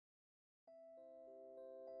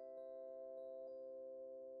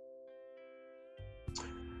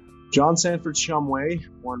John Sanford Shumway,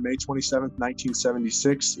 born May 27,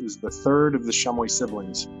 1976, is the third of the Shumway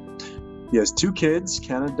siblings. He has two kids,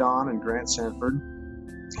 Kenna Dawn and Grant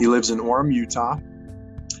Sanford. He lives in Orem, Utah.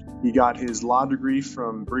 He got his law degree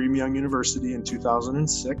from Brigham Young University in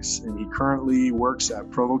 2006, and he currently works at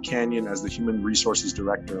Provo Canyon as the Human Resources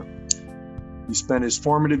Director. He spent his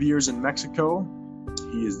formative years in Mexico.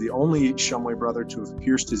 He is the only Shumway brother to have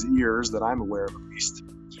pierced his ears that I'm aware of, at least.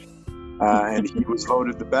 And he was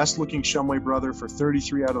voted the best-looking Shumway brother for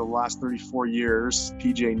 33 out of the last 34 years,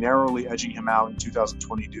 PJ narrowly edging him out in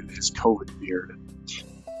 2020 due to his COVID beard.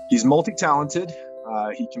 He's multi-talented.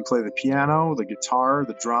 He can play the piano, the guitar,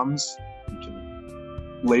 the drums. He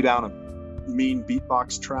can lay down a mean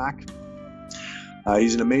beatbox track.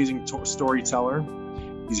 He's an amazing storyteller.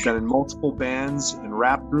 He's been in multiple bands and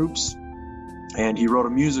rap groups, and he wrote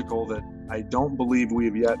a musical that I don't believe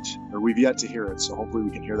we've yet to hear it, so hopefully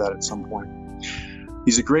we can hear that at some point.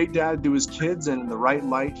 He's a great dad to his kids, and in the right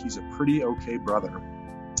light, he's a pretty okay brother.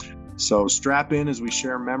 So strap in as we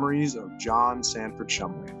share memories of John Sanford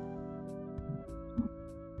Shumway.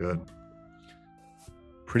 Good.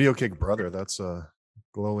 Pretty okay brother. That's a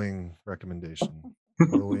glowing recommendation.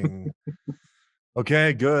 Glowing.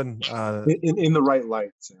 Okay, good. In the right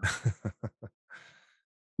light. So.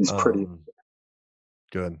 He's pretty.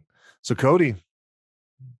 Good. So Cody.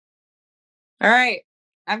 All right.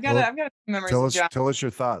 I've got a memories of John. Tell us your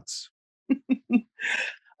thoughts.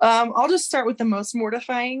 I'll just start with the most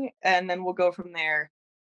mortifying and then we'll go from there.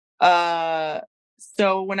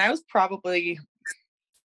 So when I was probably,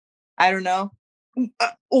 I don't know,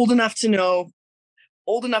 old enough to know.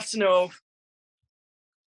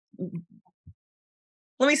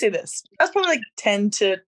 Let me say this. I was probably like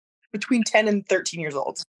between 10 and 13 years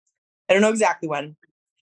old. I don't know exactly when.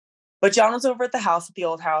 But John was over at the house, at the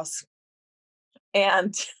old house,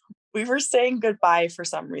 and we were saying goodbye for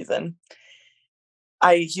some reason.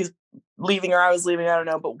 He's leaving or I was leaving, I don't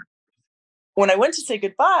know. But when I went to say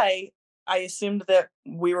goodbye, I assumed that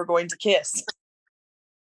we were going to kiss.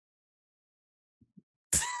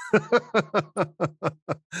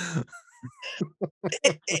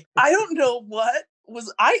 I don't know what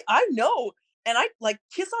was, I know. And I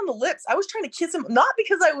kiss on the lips. I was trying to kiss him, not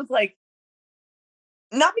because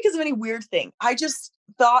of any weird thing. I just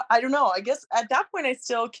thought, I don't know. I guess at that point I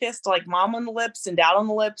still kissed mom on the lips and dad on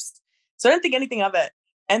the lips. So I didn't think anything of it.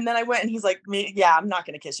 And then I went and he's like, yeah, I'm not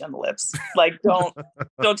going to kiss you on the lips. Don't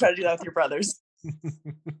try to do that with your brothers.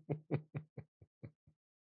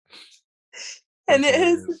 And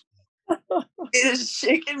it is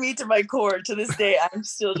shaking me to my core to this day. I'm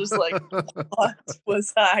still just like, what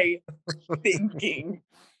was I thinking?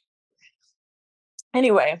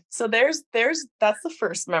 Anyway, so that's the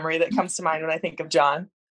first memory that comes to mind when I think of John,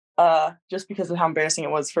 just because of how embarrassing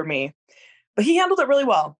it was for me. But he handled it really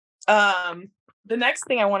well. The next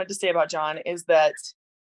thing I wanted to say about John is that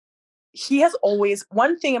he has always,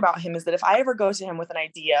 one thing about him is that if I ever go to him with an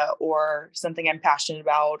idea or something I'm passionate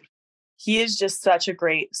about, he is just such a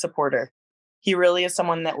great supporter. He really is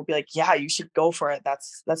someone that will be like, yeah, you should go for it.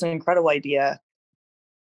 That's an incredible idea.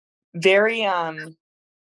 Very, I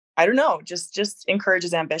don't know, just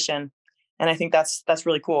encourages ambition. And I think that's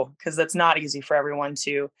really cool because that's not easy for everyone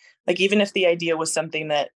to, even if the idea was something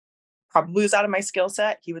that probably was out of my skill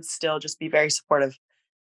set, he would still just be very supportive.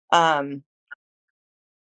 And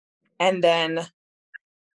then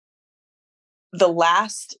what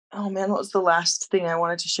was the last thing I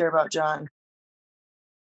wanted to share about John?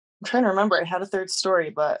 I'm trying to remember. I had a third story,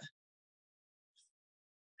 but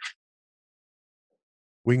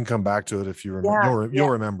we can come back to it if you remember. You'll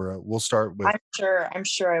remember it. We'll start with. I'm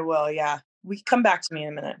sure I will. Yeah, we can come back to me in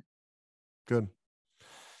a minute. Good.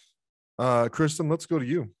 Kristen, let's go to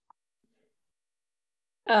you.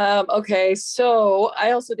 Okay, so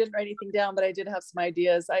I also didn't write anything down, but I did have some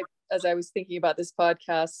ideas. As I was thinking about this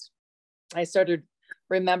podcast, I started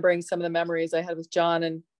remembering some of the memories I had with John,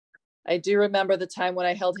 and I do remember the time when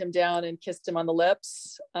I held him down and kissed him on the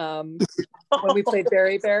lips when we played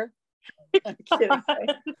Berry Bear. I'm kidding.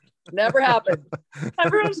 Never happened.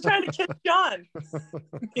 Everyone's trying to kiss John.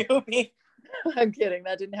 You me. I'm kidding.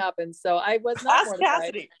 That didn't happen. So I was not mortified.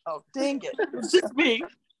 Cassidy. Oh, dang it. It's just me.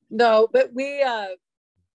 No, but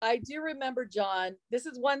I do remember John. This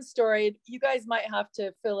is one story. You guys might have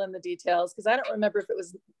to fill in the details because I don't remember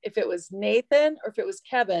if it was Nathan or if it was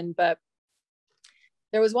Kevin, but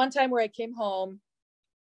there was one time where I came home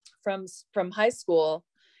from high school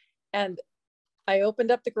and I opened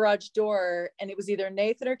up the garage door and it was either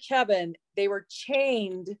Nathan or Kevin. They were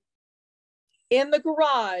chained in the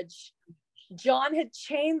garage. John had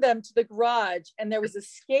chained them to the garage and there was a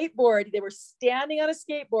skateboard. They were standing on a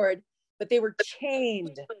skateboard, but they were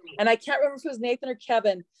chained. And I can't remember if it was Nathan or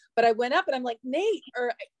Kevin, but I went up and I'm like, Nate,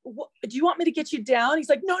 do you want me to get you down? He's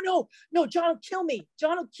like, no, John will kill me.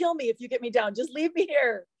 John will kill me if you get me down. Just leave me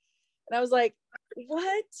here. And I was like,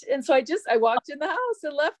 what? And so I walked in the house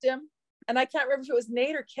and left him. And I can't remember if it was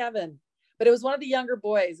Nate or Kevin, but it was one of the younger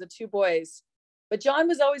boys, the two boys. But John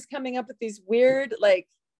was always coming up with these weird, like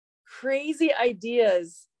crazy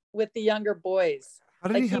ideas with the younger boys. How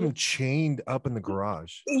did he have him chained up in the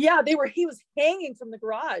garage? Yeah, he was hanging from the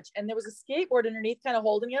garage and there was a skateboard underneath kind of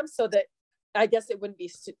holding him so that I guess it wouldn't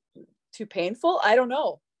be too painful. I don't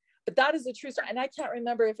know. But that is the true story. And I can't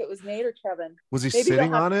remember if it was Nate or Kevin. Was he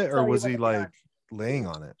sitting on it or was he like laying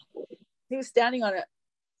on it? He was standing on it.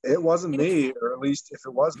 It wasn't me, or at least if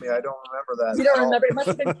it was me, I don't remember that. You don't remember? It must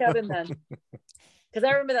have been Kevin then. Because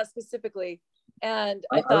I remember that specifically. And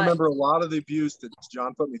I remember a lot of the abuse that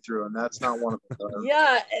John put me through, and that's not one of them.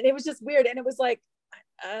 Yeah, and it was just weird. And it was like,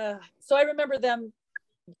 so I remember them,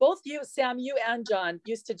 both you, Sam, you and John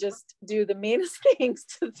used to just do the meanest things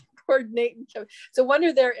to coordinate. And Kevin. So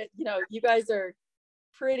wonder you guys are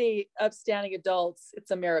pretty upstanding adults. It's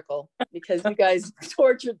a miracle because you guys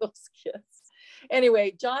tortured those kids.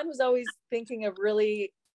 Anyway, John was always thinking of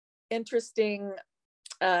really interesting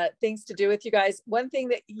things to do with you guys. One thing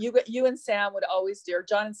that you and Sam would always do, or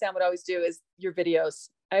John and Sam would always do, is your videos.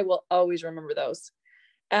 I will always remember those.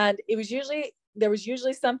 And there was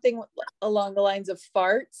usually something along the lines of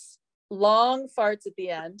farts, long farts at the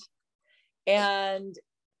end. And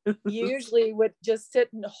you usually would just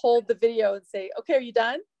sit and hold the video and say, okay, are you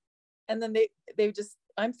done? And then they just,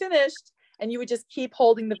 I'm finished. And you would just keep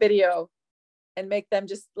holding the video and make them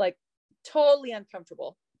just like totally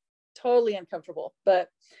uncomfortable. But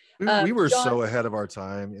we were John, so ahead of our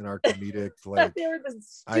time in our comedic like they were the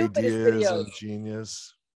ideas videos. And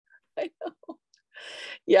genius. I know.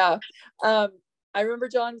 Yeah. I remember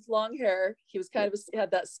John's long hair. He was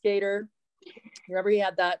had that skater. Remember he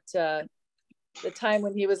had that the time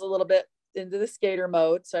when he was a little bit into the skater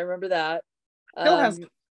mode. So I remember that.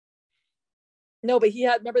 No, but he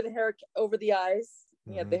had, remember the hair over the eyes?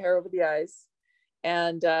 He had the hair over the eyes.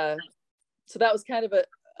 And so that was kind of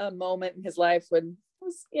a moment in his life when it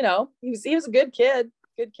was, he was a good kid,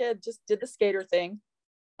 just did the skater thing.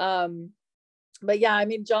 But yeah, I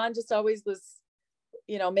mean, John just always was,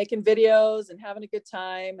 making videos and having a good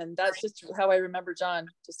time. And that's just how I remember John,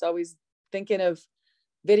 just always thinking of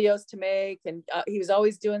videos to make. And he was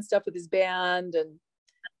always doing stuff with his band. And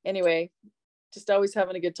anyway, just always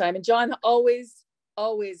having a good time. And John always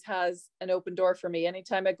has an open door for me.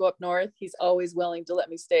 Anytime I go up north, he's always willing to let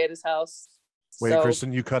me stay at his house. Wait, so,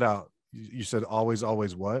 Kristen, you cut out. You said always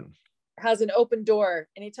what? Has an open door.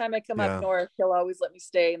 Anytime I come up north, he'll always let me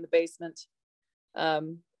stay in the basement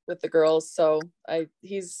with the girls. So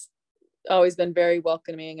he's always been very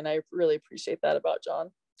welcoming, and I really appreciate that about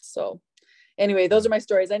John. So anyway, those are my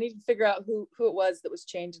stories. I need to figure out who it was that was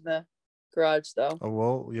chained in the garage, though. Oh,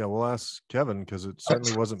 well, yeah, we'll ask Kevin, because it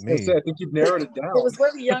certainly wasn't me. I think you've narrowed it down. It was one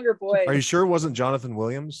of the younger boys. Are you sure it wasn't Jonathan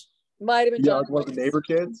Williams? Might have been Jonathan. One of the neighbor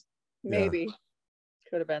kids? Maybe.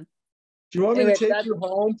 Could have been. Do you want me to take you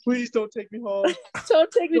home? Please don't take me home.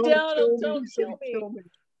 Don't take me down. Don't kill me.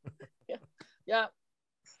 Yeah.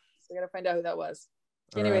 So I gotta find out who that was.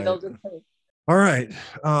 Anyway, they'll just say. All right.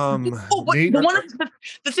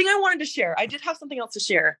 The thing I wanted to share, I did have something else to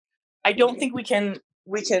share. I don't think we can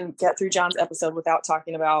get through John's episode without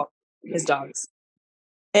talking about his dogs.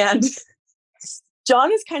 And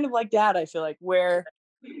John is kind of like Dad, I feel like, where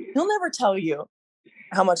he'll never tell you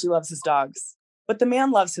how much he loves his dogs, but the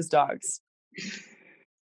man loves his dogs.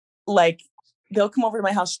 Like, they'll come over to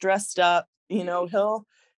my house dressed up, he'll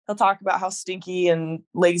talk about how stinky and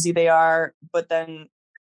lazy they are, but then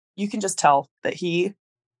you can just tell that he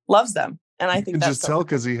loves them. And I think that's just tell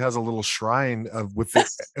because he has a little shrine with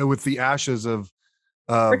the ashes of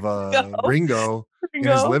Ringo in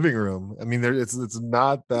his living room. I mean, it's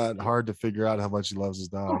not that hard to figure out how much he loves his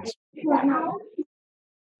dogs.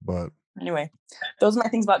 But anyway, those are my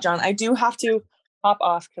things about John. I do have to hop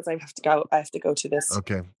off because I have to go. I have to go to this.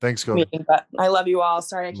 Okay, thanks, Cody. But I love you all.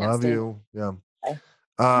 Sorry, I can't. Love stay. you. Yeah.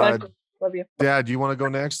 Love you. Dad, do you want to go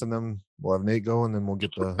next, and then we'll have Nate go, and then we'll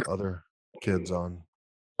get the other kids on.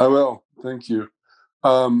 I will. Thank you.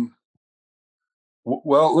 Well,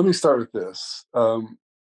 let me start with this.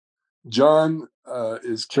 John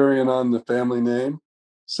is carrying on the family name,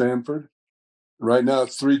 Sanford. Right now,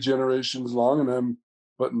 it's 3 generations long, and I'm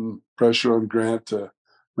putting pressure on Grant to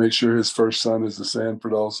make sure his first son is a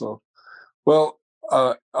Sanford also. Well,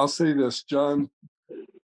 I'll say this. John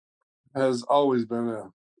has always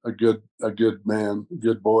been a good man, a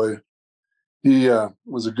good boy. He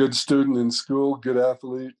was a good student in school, good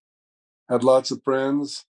athlete. had lots of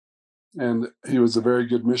friends, and he was a very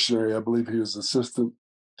good missionary. I believe he was assistant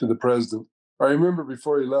to the president. I remember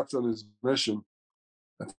before he left on his mission,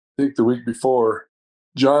 I think the week before,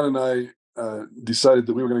 John and I decided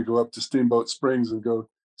that we were going to go up to Steamboat Springs and go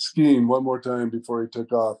skiing one more time before he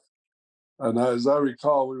took off. And as I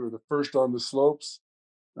recall, we were the first on the slopes,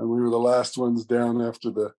 and we were the last ones down after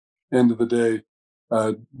the end of the day.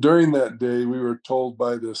 During that day, we were told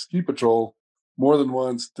by the ski patrol more than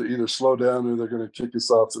once to either slow down or they're going to kick us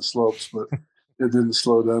off the slopes, but it didn't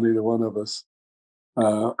slow down either one of us.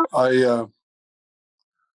 I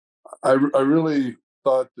really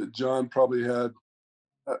thought that John probably had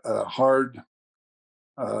a hard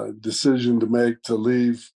decision to make to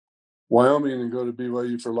leave Wyoming and go to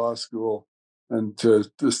BYU for law school and to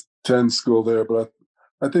attend school there. But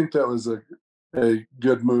I think that was a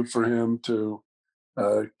good move for him to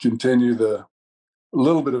continue the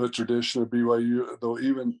little bit of a tradition of BYU, though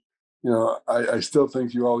even, I still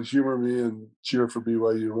think you all humor me and cheer for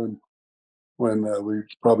BYU when we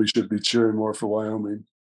probably should be cheering more for Wyoming.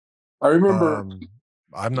 I remember.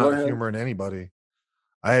 I'm not humoring anybody.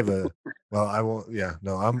 I have I won't. Yeah,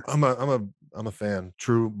 no, I'm a fan,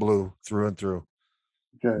 true blue through and through.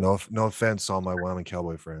 Okay. No offense, all my Wyoming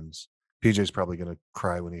Cowboy friends. PJ's probably gonna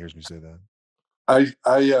cry when he hears me say that.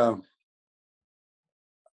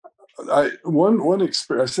 One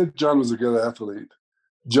experience. I said John was a good athlete.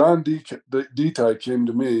 John Deti came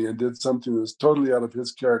to me and did something that was totally out of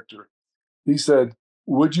his character. He said,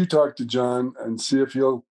 "Would you talk to John and see if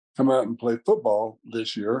he'll come out and play football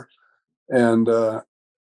this year?" And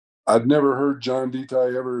I'd never heard John Deti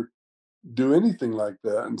ever do anything like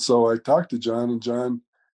that. And so I talked to John, and John,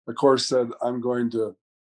 of course, said, "I'm going to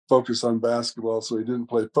focus on basketball." So he didn't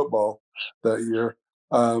play football that year.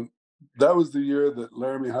 That was the year that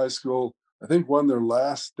Laramie High School, I think, won their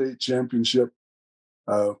last state championship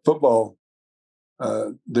football.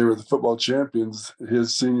 They were the football champions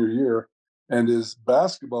his senior year. And his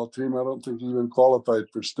basketball team, I don't think he even qualified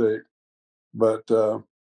for state. But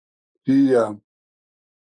he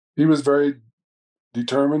was very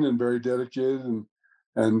determined and very dedicated,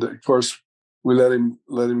 and of course we let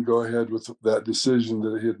him go ahead with that decision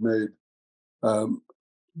that he had made.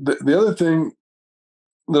 The other thing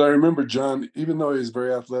that I remember, John, even though he was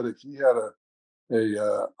very athletic, he had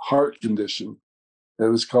a heart condition. It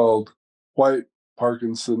was called White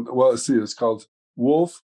Parkinson. Well, it's called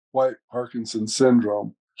Wolff-White Parkinson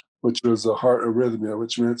syndrome, which was a heart arrhythmia,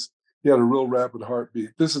 which means he had a real rapid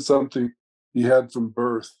heartbeat. This is something he had from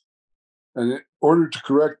birth. And in order to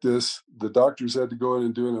correct this, the doctors had to go in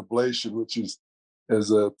and do an ablation, which is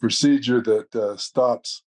a procedure that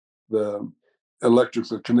stops the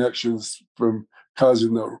electrical connections from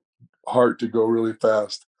causing the heart to go really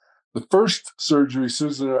fast. The first surgery,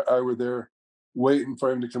 Susan and I were there waiting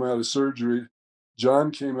for him to come out of surgery.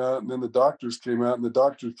 John came out, and then the doctors came out, and the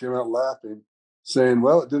doctors came out laughing, saying,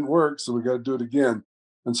 "Well, it didn't work, so we got to do it again."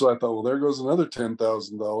 And so I thought, well, there goes another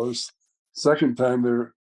 $10,000. Second time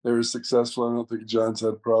they were successful. I don't think John's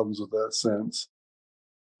had problems with that since.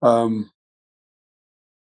 Hold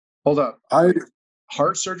up.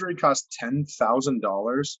 Heart surgery costs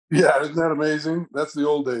 $10,000. Yeah, isn't that amazing? That's the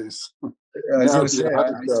old days. I was going to say,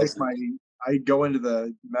 I go into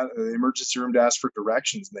the emergency room to ask for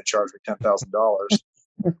directions, and they charge me $10,000.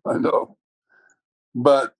 I know.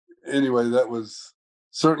 But anyway, that was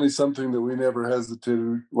certainly something that we never hesitated.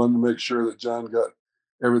 We wanted to make sure that John got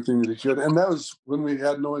everything that he could. And that was when we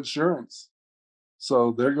had no insurance.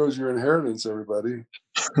 So there goes your inheritance, everybody.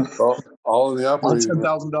 all in the operating.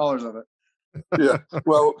 $10,000 of it. Yeah.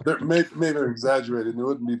 Well, maybe they're exaggerating. There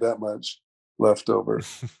wouldn't be that much left over.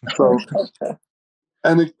 So,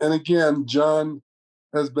 and again, John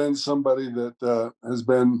has been somebody that has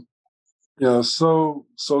been, so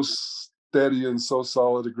steady and so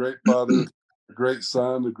solid, a great father, a great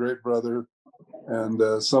son, a great brother,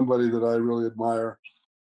 and somebody that I really admire.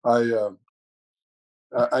 I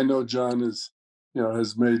know John has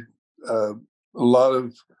made a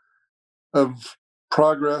lot of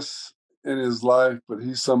progress in his life, but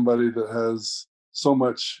he's somebody that has so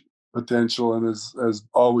much potential and has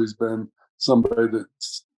always been somebody that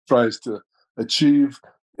tries to achieve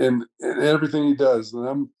in everything he does. And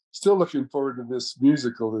I'm still looking forward to this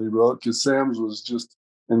musical that he wrote, because Sam's was just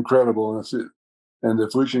incredible. And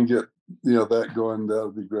if we can get that going, that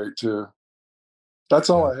would be great too.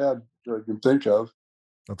 That's all I had that I can think of.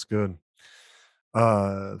 That's good.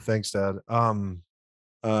 Thanks, Dad.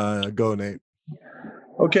 Go, Nate.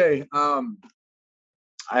 Okay.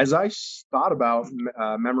 As I thought about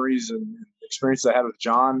memories and experiences I had with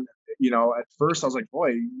John, at first I was like,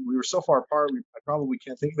 boy, we were so far apart, I probably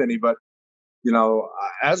can't think of any. But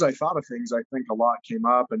as I thought of things, I think a lot came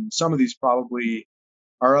up, and some of these probably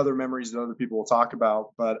are other memories that other people will talk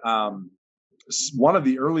about. But one of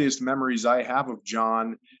the earliest memories I have of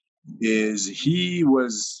John is he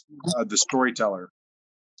was the storyteller.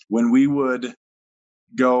 When we would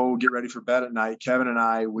go get ready for bed at night, Kevin and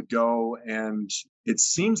I would go, and it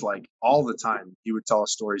seems like all the time he would tell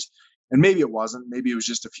us stories. And maybe it wasn't. Maybe it was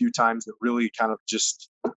just a few times that really kind of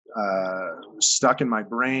just stuck in my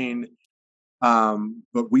brain.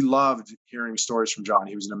 But we loved hearing stories from John.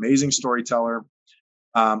 He was an amazing storyteller.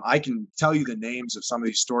 I can tell you the names of some of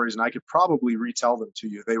these stories, and I could probably retell them to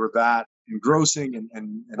you. They were that engrossing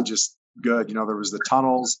and just good. There was the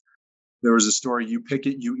tunnels. There was a story, You Pick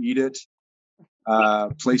It, You Eat It,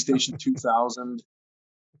 PlayStation 2000.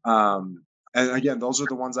 And again, those are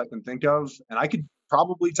the ones I can think of. And I could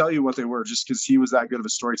probably tell you what they were just because he was that good of a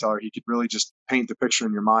storyteller. He could really just paint the picture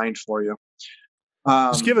in your mind for you.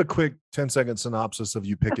 Just give a quick 10-second synopsis of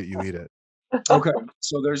You Pick It, You Eat It. Okay.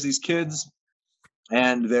 So there's these kids,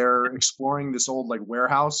 and they're exploring this old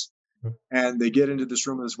warehouse, and they get into this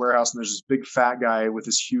room of this warehouse, and there's this big fat guy with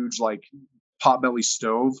this huge potbelly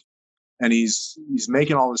stove, and he's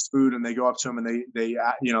making all this food, and they go up to him, and they're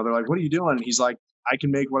like, "What are you doing?" And he's like, "I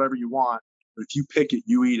can make whatever you want, but if you pick it,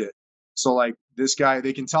 you eat it." So this guy,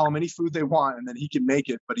 they can tell him any food they want, and then he can make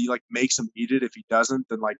it, but he makes them eat it. If he doesn't,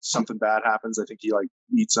 then something bad happens. I think he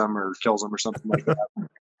eats them or kills them or something like that.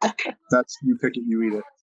 That's You Pick It, You Eat It.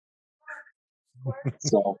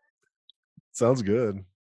 So sounds good.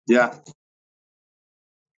 Yeah.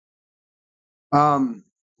 Some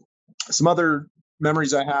other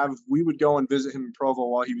memories I have, we would go and visit him in Provo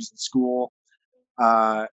while he was in school.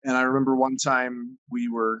 And I remember one time we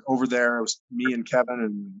were over there. It was me and Kevin,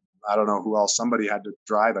 and I don't know who else. Somebody had to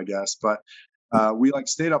drive, I guess. But we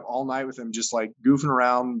stayed up all night with him, just goofing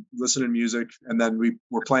around, listening to music. And then we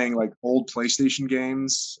were playing old PlayStation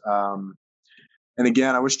games. And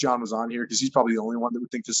again, I wish John was on here because he's probably the only one that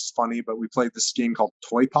would think this is funny, but we played this game called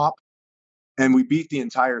Toy Pop, and we beat the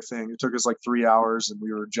entire thing. It took us 3 hours, and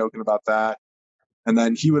we were joking about that. And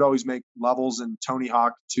then he would always make levels in Tony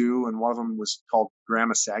Hawk 2, and one of them was called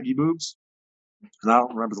Grandma Saggy Boobs. And I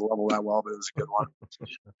don't remember the level that well, but it was a good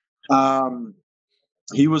one.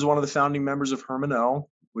 He was one of the founding members of Herman O,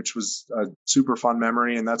 which was a super fun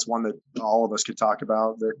memory, and that's one that all of us could talk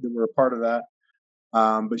about that were a part of that.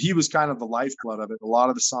 But he was kind of the lifeblood of it. A lot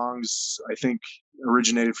of the songs, I think,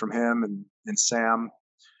 originated from him and Sam.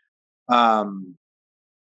 There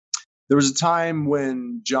was a time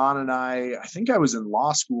when John and I think I was in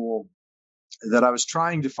law school, that I was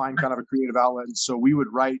trying to find kind of a creative outlet. And so we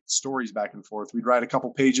would write stories back and forth. We'd write a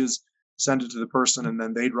couple pages, send it to the person, and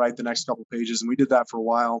then they'd write the next couple pages. And we did that for a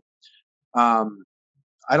while.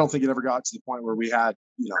 I don't think it ever got to the point where we had,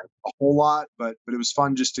 a whole lot, but it was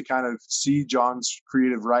fun just to kind of see John's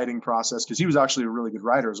creative writing process, because he was actually a really good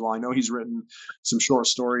writer as well. I know he's written some short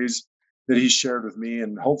stories that he's shared with me,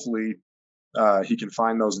 and hopefully he can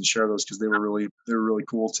find those and share those, because they were really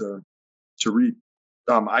cool to read.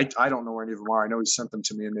 I don't know where any of them are. I know he sent them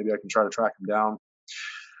to me, and maybe I can try to track them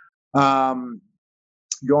down.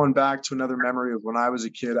 Going back to another memory of when I was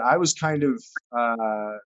a kid, I was kind of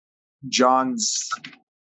John's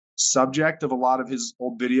subject of a lot of his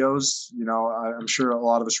old videos. I'm sure a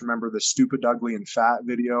lot of us remember the Stupid, Ugly, and Fat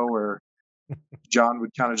video, where John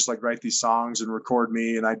would kind of just write these songs and record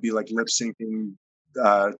me, and I'd be lip syncing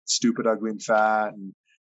Stupid, Ugly, and Fat, and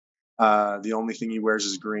the only thing he wears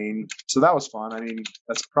is green. So that was fun. I mean,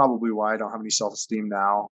 that's probably why I don't have any self-esteem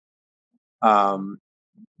now.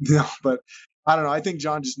 But I don't know. I think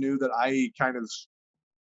John just knew that I kind of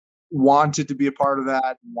wanted to be a part of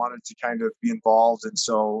that and wanted to kind of be involved. And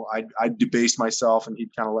so I'd debase myself, and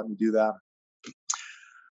he'd kind of let me do that.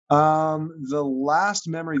 The last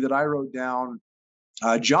memory that I wrote down,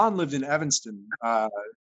 John lived in Evanston a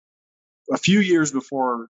few years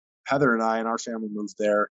before Heather and I and our family moved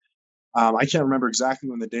there. I can't remember exactly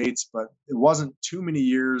when the dates, but it wasn't too many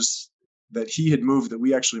years that he had moved that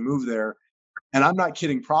we actually moved there. And I'm not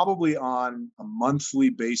kidding, probably on a monthly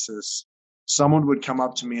basis, someone would come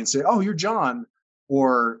up to me and say, "Oh, you're John,"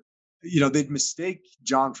 or, they'd mistake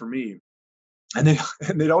John for me. And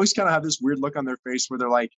they'd always kind of have this weird look on their face where they're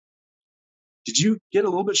like, "Did you get a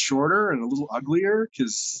little bit shorter and a little uglier?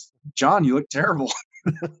 Because John, you look terrible."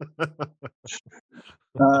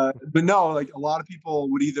 But no, a lot of people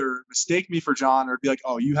would either mistake me for John or be like,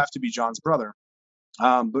 "Oh, you have to be John's brother."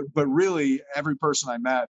 But really, every person I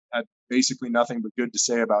met had basically nothing but good to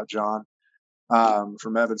say about John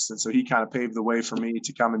from Evanston. So he kind of paved the way for me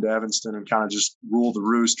to come into Evanston and kind of just rule the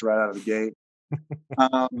roost right out of the gate.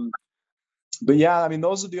 but yeah, I mean,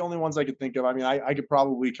 those are the only ones I could think of. I mean, I could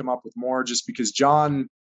probably come up with more just because John,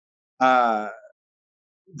 uh,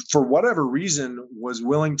 for whatever reason, was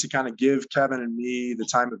willing to kind of give Kevin and me the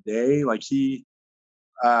time of day. Like he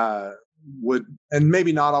uh, would, and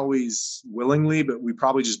maybe not always willingly, but we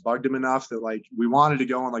probably just bugged him enough that like we wanted to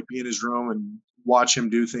go and like be in his room and watch him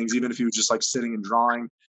do things, even if he was just like sitting and drawing.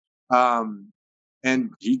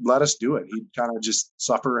 And he'd let us do it. He'd kind of just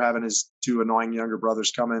suffer having his two annoying younger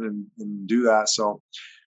brothers come in and do that. So,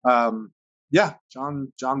 yeah,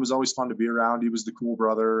 John was always fun to be around. He was the cool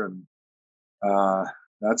brother, and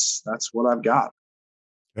that's what I've got.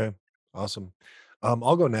 Okay, awesome.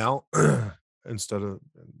 I'll go now instead of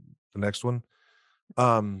the next one.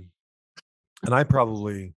 And I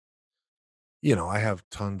probably, I have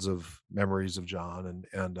tons of memories of John,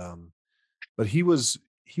 but he was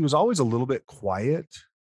always a little bit quiet.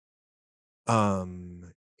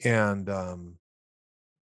 And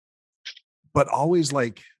but always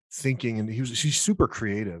like thinking, and she's super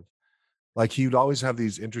creative. Like he would always have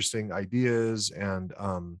these interesting ideas. And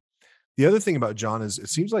the other thing about John is it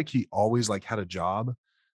seems like he always like had a job.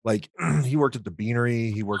 Like he worked at the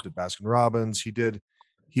Beanery, he worked at Baskin Robbins,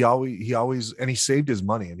 he always, and he saved his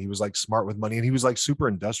money, and he was like smart with money, and he was like super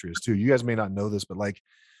industrious too. You guys may not know this, but like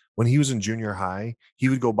when he was in junior high, he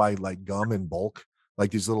would go buy like gum in bulk,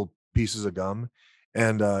 like these little pieces of gum.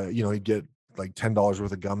 And he'd get like $10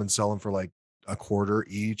 worth of gum and sell them for like a quarter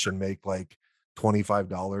each and make like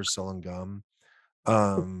 $25 selling gum.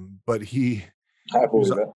 But he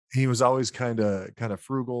was always kind of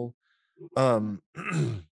frugal.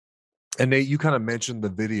 And Nate, you kind of mentioned the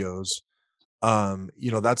videos.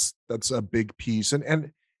 That's a big piece.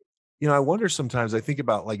 And I wonder sometimes, I think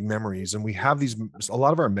about like memories, and we have a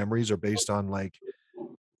lot of our memories are based on like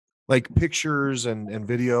pictures and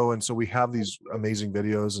video. And so we have these amazing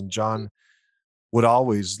videos, and John would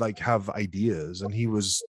always like have ideas, and he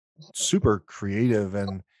was super creative.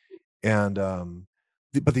 But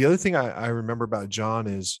the other thing I remember about John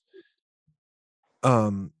is,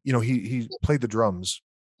 he played the drums,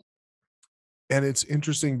 and it's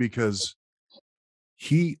interesting because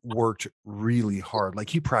he worked really hard. Like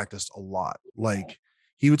he practiced a lot. Like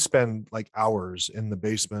he would spend like hours in the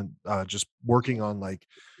basement, just working on like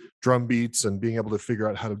drum beats and being able to figure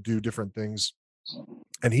out how to do different things.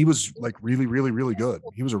 And he was like really, really, really good.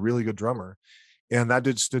 He was a really good drummer. And he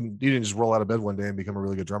didn't just roll out of bed one day and become a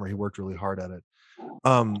really good drummer. He worked really hard at it.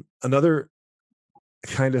 Another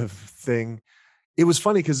kind of thing, it was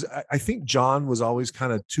funny because I think John was always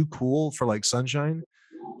kind of too cool for like Sunshine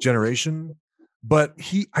Generation, but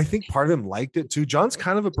I think part of him liked it too. John's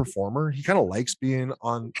kind of a performer. He kind of likes being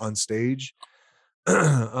on stage.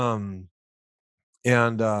 And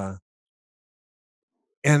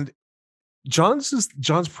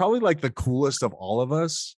John's probably like the coolest of all of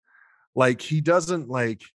us. Like he doesn't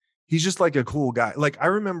like, he's just like a cool guy. Like I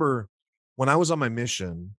remember when I was on my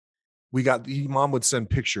mission, mom would send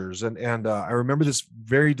pictures, and I remember this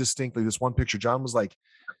very distinctly. This one picture, John was like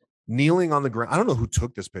kneeling on the ground. I don't know who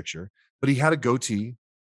took this picture, but he had a goatee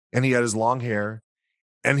and he had his long hair,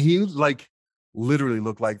 and he like literally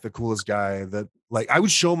looked like the coolest guy. That like I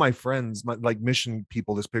would show my friends, my like mission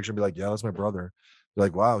people, this picture and be like, yeah, that's my brother. They're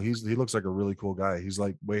like, wow, he looks like a really cool guy. He's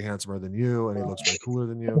like way handsomer than you, and he looks way cooler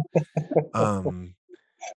than you.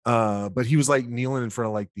 But he was like kneeling in front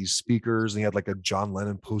of like these speakers, and he had like a John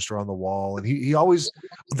Lennon poster on the wall. And he always,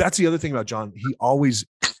 that's the other thing about John, he always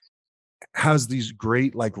has these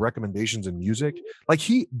great like recommendations in music. Like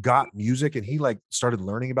he got music, and he like started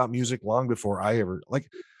learning about music long before I ever, like,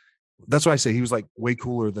 that's why I say he was like way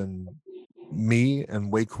cooler than me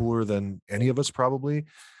and way cooler than any of us probably.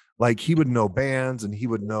 Like he would know bands, and he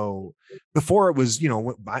would know before it was,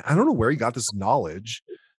 I don't know where he got this knowledge.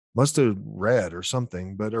 Must have read or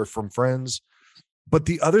something, or from friends. But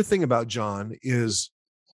the other thing about John is,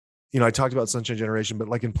 I talked about Sunshine Generation, but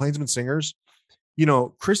like in Plainsman Singers,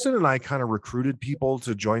 Kristen and I kind of recruited people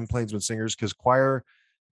to join Plainsman Singers because choir,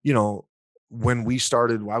 when we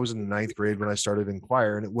started, I was in the 9th grade when I started in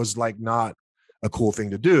choir, and it was like not a cool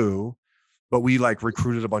thing to do, but we like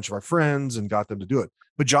recruited a bunch of our friends and got them to do it.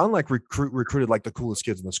 But John like recruited like the coolest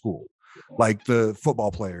kids in the school, like the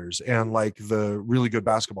football players and like the really good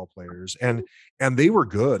basketball players, and they were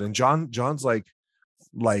good. And John's like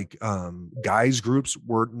guys groups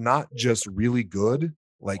were not just really good,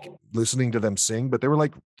 like listening to them sing, but they were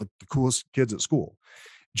like the coolest kids at school.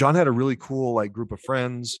 John had a really cool like group of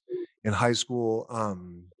friends in high school.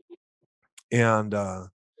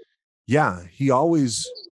 Yeah, he was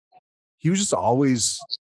just always,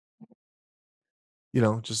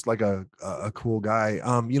 just like a cool guy.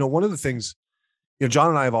 One of the things, John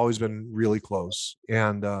and I have always been really close,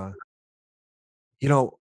 and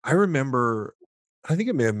I remember, I think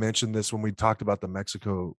I may have mentioned this when we talked about the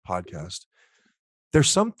Mexico podcast. There's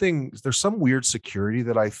some weird security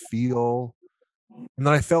that I feel, and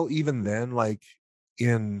that I felt even then, like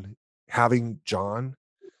in having John.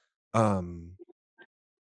 And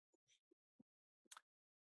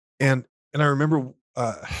I remember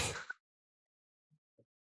this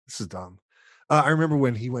is dumb. I remember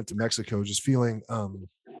when he went to Mexico, just feeling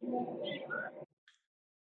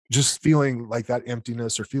like that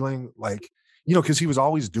emptiness, or feeling like, because he was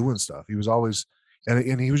always doing stuff. He was always,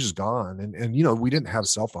 and he was just gone. And we didn't have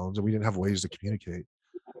cell phones, and we didn't have ways to communicate.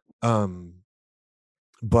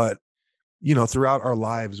 But throughout our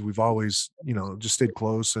lives, we've always, just stayed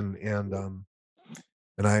close, and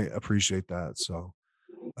I appreciate that. So,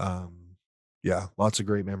 yeah, lots of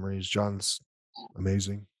great memories. John's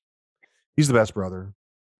amazing. He's the best brother.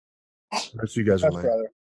 The rest of you guys are lame. Brother,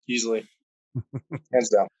 easily, hands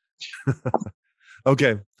down.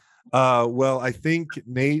 Okay. Well, I think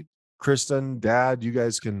Nate, Kristen, Dad, you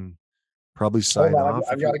guys can probably sign off.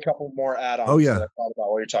 I've got a couple more add-ons. Oh, yeah. That I thought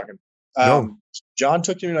about while you're talking. Go. John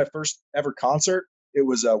took me to my first ever concert. It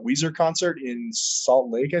was a Weezer concert in Salt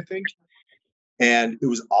Lake, I think, and it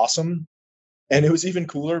was awesome. And it was even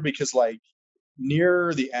cooler because, like,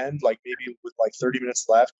 near the end, like maybe with like 30 minutes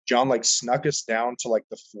left, John like snuck us down to like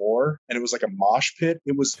the floor, and it was like a mosh pit.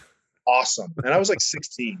 It was awesome. And I was like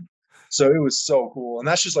 16. So it was so cool. And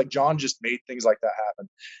that's just like, John just made things like that happen.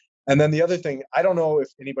 And then the other thing, I don't know if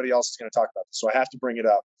anybody else is going to talk about this, so I have to bring it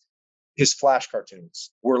up. His Flash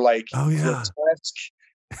cartoons were like grotesque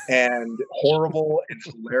and horrible and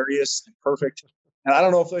hilarious and perfect. And I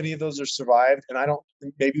don't know if any of those are survived. And I don't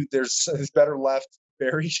think, maybe there's better left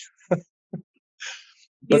buried.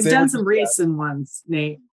 He's done some recent ones,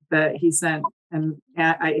 Nate, that he sent, and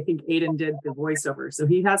I think Aiden did the voiceover. So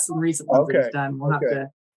he has some recent ones that he's done. We'll have to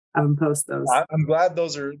have him post those. I'm glad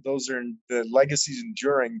those are the legacies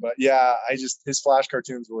enduring. But yeah, his Flash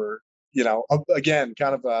cartoons were, again,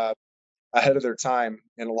 kind of ahead of their time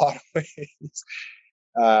in a lot of ways.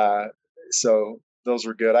 So those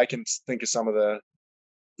were good. I can think of some of the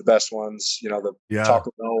best ones. The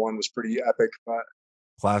Taco Bell one was pretty epic, but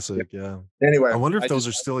classic. Yeah. Anyway, I wonder if those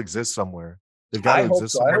are still exist somewhere. They've got to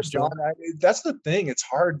exist somewhere still. That's the thing. It's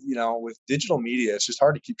hard, with digital media. It's just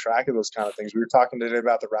hard to keep track of those kind of things. We were talking today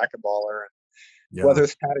about the Racquetballer and whether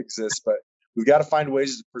that exists, but we've got to find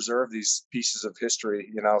ways to preserve these pieces of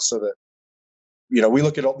history, so that, we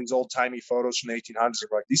look at all these old timey photos from the 1800s and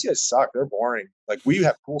we're like, these guys suck. They're boring. Like, we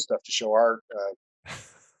have cool stuff to show our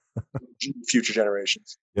future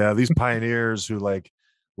generations. Yeah. These pioneers who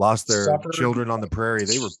lost their children on the prairie.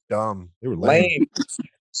 They were dumb. They were lame.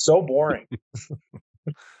 So boring.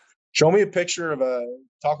 Show me a picture of a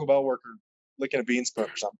Taco Bell worker licking a bean spoon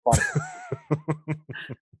or something funny.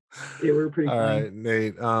 They were pretty funny. All right,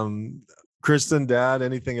 Nate. Kristen, Dad,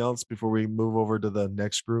 anything else before we move over to the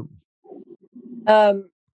next group? I'm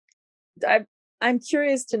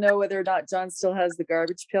curious to know whether or not John still has the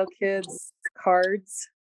Garbage Pail Kids cards.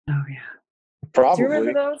 Oh yeah, probably. Do you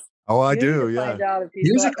remember those? Oh, I do. Yeah. Find out if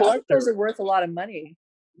he was a collector. Those are worth a lot of money.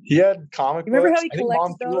 He had comic books. Remember how he I think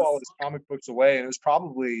Mom threw all his comic books away, and it was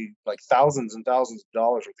probably like thousands and thousands of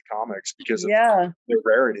dollars worth of comics because of their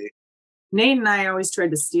rarity. Nate and I always tried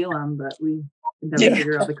to steal them, but we never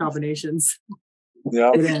figure out the combinations.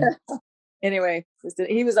 Yeah. Anyway,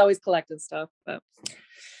 he was always collecting stuff. But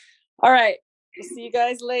all right, we'll see you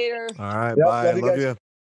guys later. All right, bye. Love you.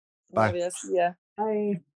 Bye. Love you. See ya.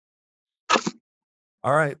 Bye.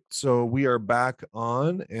 All right, so we are back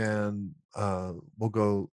on, and we'll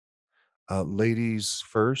go ladies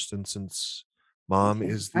first. And since Mom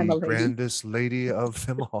is the grandest lady of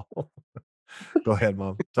them all, go ahead,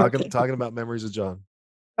 Mom. Talking about memories of John.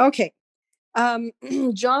 Okay.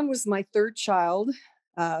 John was my third child,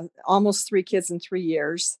 almost 3 kids in 3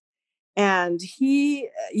 years. And he,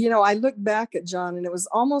 I look back at John, and it was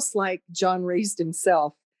almost like John raised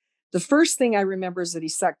himself. The first thing I remember is that he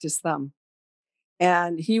sucked his thumb.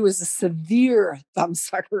 And he was a severe thumb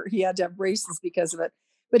sucker. He had to have braces because of it.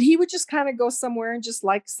 But he would just kind of go somewhere and just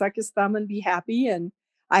suck his thumb and be happy. And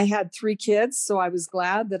I had 3 kids, so I was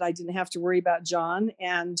glad that I didn't have to worry about John.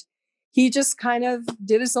 And he just kind of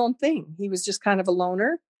did his own thing. He was just kind of a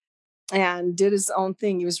loner and did his own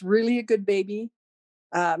thing. He was really a good baby,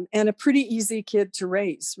 and a pretty easy kid to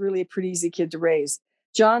raise, really a pretty easy kid to raise.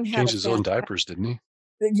 John had changed his own diapers, didn't he?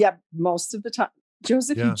 Yeah, most of the time.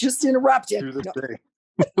 Joseph, you just interrupted.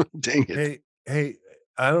 Dang it. Hey,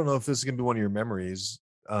 I don't know if this is going to be one of your memories,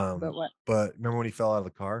 but what? But remember when he fell out of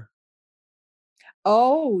the car?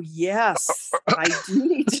 Oh, yes. I do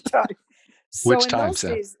need to talk. So Which in time, those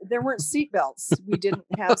Sam? days, there weren't seatbelts. We didn't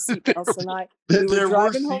have seatbelts, and we There were were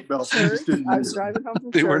driving home from seatbelts. We just church. didn't I use was them. driving home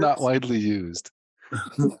from They church. were not widely used.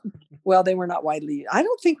 Well, they were not widely. I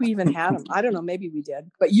don't think we even had them. I don't know. Maybe we did,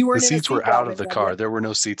 but you The weren't in a seats were seatbelt out of when the you car. did. There were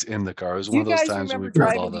no seats in the car. It was Do one you of those guys times when remember we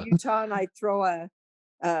pulled all driving to the Utah and I'd throw a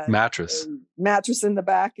mattress. mattress in the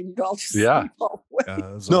back and you'd all just Yeah. sleep all the way?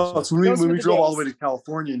 That's No, awesome. it's when Those we were the drove all the days. way to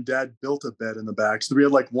California, and Dad built a bed in the back. So we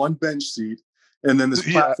had like one bench seat, and then this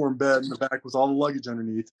Yeah. platform bed in the back with all the luggage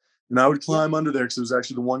underneath. And I would climb under there because it was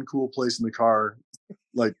actually the one cool place in the car,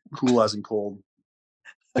 like cool as in cold.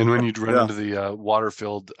 And when you'd run Yeah. into the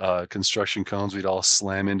water-filled construction cones, we'd all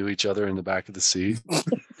slam into each other in the back of the seat.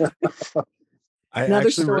 I Another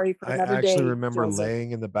actually, story for I another actually day, remember Joseph.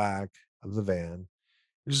 laying in the back of the van,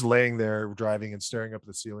 just laying there driving and staring up at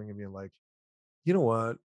the ceiling and being like, you know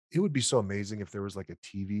what? It would be so amazing if there was like a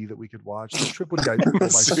TV that we could watch. This trip would go by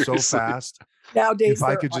so Seriously. fast. Nowadays, If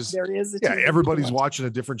I could just- there is a Yeah, TV everybody's to watch. watching a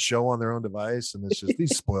different show on their own device, and it's just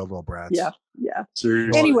these spoiled little brats. Yeah.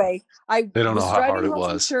 Seriously. Anyway, I They don't was know how hard driving it home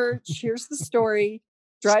was. from church. Here's the story.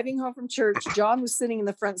 Driving home from church, John was sitting in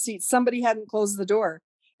the front seat. Somebody hadn't closed the door,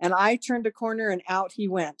 and I turned a corner and out he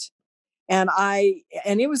went. And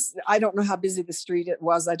it was, I don't know how busy the street it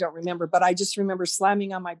was. I don't remember, but I just remember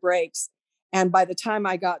slamming on my brakes. And by the time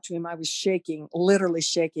I got to him, I was shaking, literally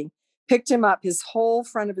shaking. Picked him up. His whole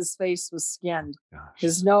front of his face was skinned. Gosh.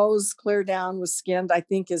 His nose clear down was skinned. I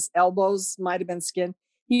think his elbows might have been skinned.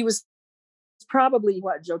 He was probably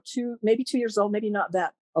Joe, maybe 2 years old, maybe not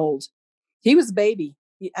that old. He was a baby,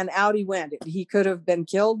 and out he went. He could have been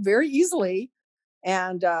killed very easily,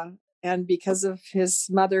 and because of his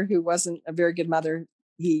mother, who wasn't a very good mother,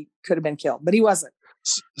 he could have been killed, but he wasn't.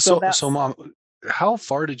 So So, Mom, how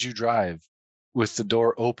far did you drive with the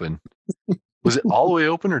door open? Was it all the way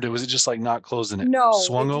open, or was it just like not closed and it No,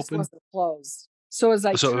 swung it just open? wasn't closed. So as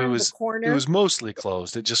I So turned it was the corner, it was mostly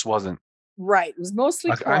closed. It just wasn't. right. It was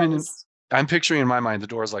mostly Like, I mean, closed. I'm picturing in my mind the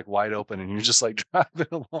door's like wide open, and you're just like driving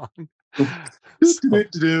along.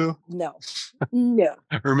 Do-do-do-do. No.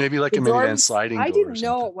 Or maybe like The a door minivan was- sliding I door. didn't or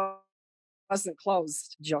know something. it wasn't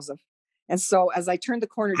closed, Joseph. And so as I turned the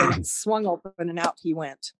corner, then it swung open and out he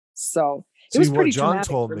went. So it was See, pretty what John traumatic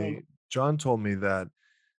told for me, John told me that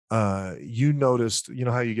you noticed, you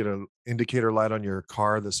know how you get an indicator light on your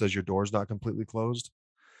car that says your door's not completely closed?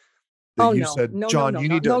 That Oh, you no. said, No, John, no, you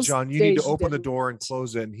no. need to, Those John, you need to days you open the didn't door and not.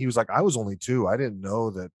 close it. And he was like, I was only 2. I didn't know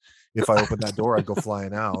that if I opened that door, I'd go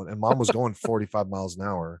flying out. And Mom was going 45 miles an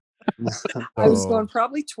hour. I was So- going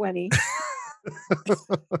probably 20.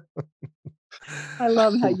 I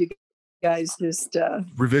love how you guys just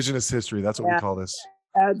revisionist history. That's what Yeah. we call this.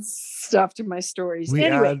 add stuff to my stories. We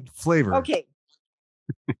Anyway, add flavor. okay.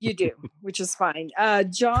 You do, which is fine.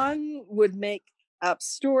 John would make up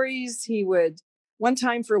stories. He would, one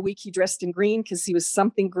time for a week, he dressed in green because he was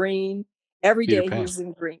something green. Every Peter day Pan. he was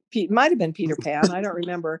in green. Might have been Peter Pan. I don't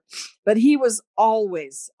remember. But he was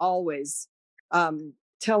always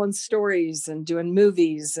telling stories and doing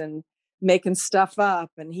movies and making stuff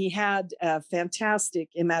up. And he had a fantastic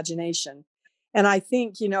imagination. And I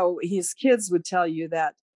think, his kids would tell you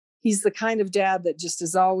that he's the kind of dad that just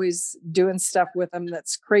is always doing stuff with them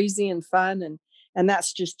that's crazy and fun. And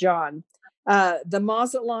that's just John. The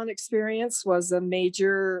Mazatlan experience was a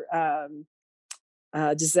major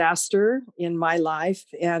disaster in my life.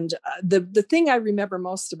 And the thing I remember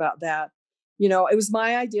most about that, it was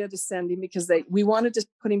my idea to send him because we wanted to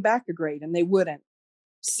put him back a grade and they wouldn't.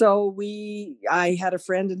 So I had a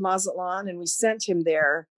friend in Mazatlan and we sent him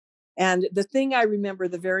there. And the thing I remember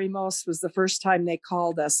the very most was the first time they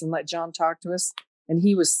called us and let John talk to us. And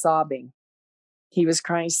he was sobbing. He was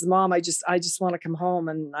crying. He said, Mom, I just want to come home.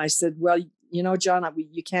 And I said, well, John,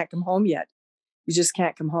 you can't come home yet. You just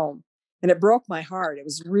can't come home. And it broke my heart. It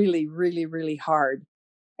was really, really, really hard.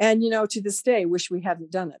 And, to this day, wish we hadn't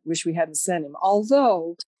done it. Wish we hadn't sent him.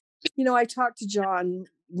 Although, I talked to John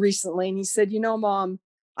recently and he said, Mom,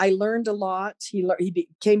 I learned a lot. He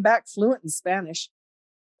came back fluent in Spanish.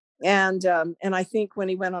 And I think when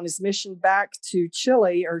he went on his mission back to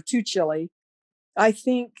Chile, I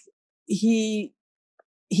think he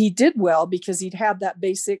did well because he'd had that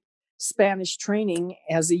basic Spanish training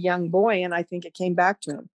as a young boy. And I think it came back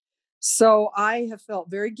to him. So I have felt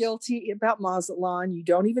very guilty about Mazatlan. You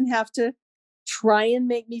don't even have to try and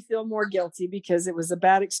make me feel more guilty because it was a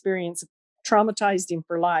bad experience, traumatized him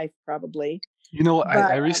for life, probably.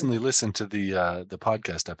 I recently listened to the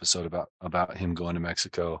podcast episode about him going to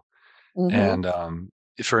Mexico. Mhm.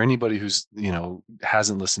 And for anybody who's,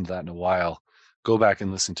 hasn't listened to that in a while, go back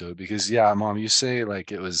and listen to it, because yeah, Mom, you say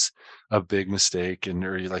like it was a big mistake and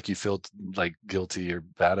or like you feel like guilty or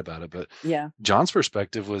bad about it, but Yeah. John's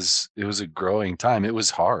perspective was it was a growing time. It was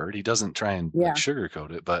hard. He doesn't try and Yeah. like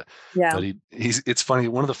sugarcoat it, but Yeah. he's it's funny.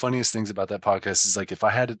 One of the funniest things about that podcast is like if I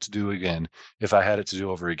had it to do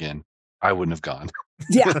over again, I wouldn't have gone.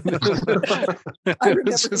 Yeah. I It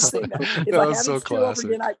remember was him just saying like- that. If that I was had so it to do over classic.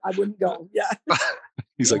 again, I wouldn't go. Yeah.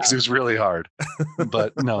 He's like, 'cause it was really hard.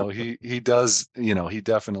 But no, he does, he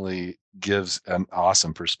definitely gives an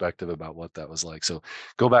awesome perspective about what that was like. So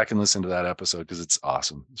go back and listen to that episode because it's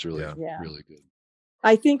awesome. It's really, Yeah. really good.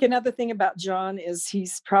 I think another thing about John is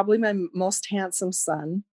he's probably my most handsome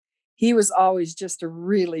son. He was always just a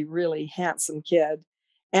really, really handsome kid.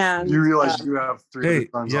 And You realize you have three Hey,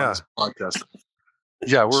 sons yeah. on this podcast.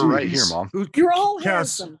 Yeah, we're right here, Jeez. Mom. you're all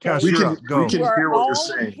Cass, handsome. Cass, We you're can- up. Go. we can You are hear what you're all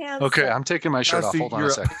saying. handsome. Okay, I'm taking my shirt off. Cassie, Hold on a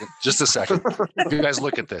you're- second. Just a second. You guys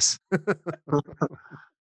look at this.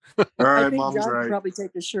 All I right, think Mom's John would right. probably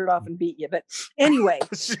take his shirt off and beat you. But anyway,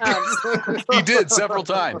 He did several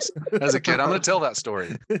times as a kid. I'm going to tell that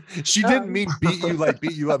story. She didn't mean beat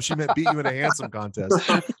you up. She meant beat you in a handsome contest.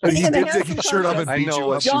 But he In a did take handsome his shirt off and contest. I beat know you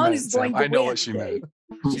what up. she John meant, is going Sam. to I know win what she today.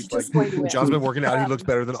 meant. He's just going to win. John's been working out. He looks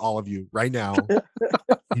better than all of you right now.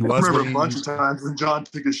 He I was remember when a bunch of times when John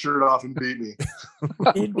took his shirt off and beat me.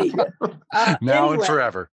 He'd beat you. Now and Anyway,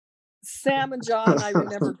 forever. Sam and John, I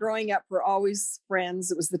remember growing up, were always friends.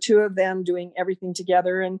 It was the two of them doing everything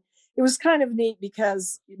together. And it was kind of neat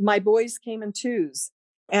because my boys came in twos,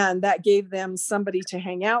 and that gave them somebody to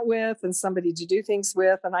hang out with and somebody to do things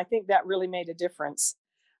with. And I think that really made a difference.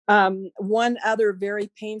 One other very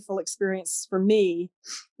painful experience for me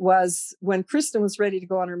was when Kristen was ready to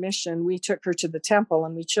go on her mission. We took her to the temple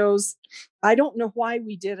and we chose, I don't know why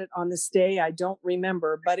we did it on this day. I don't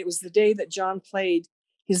remember, but it was the day that John played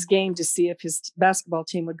his game to see if his basketball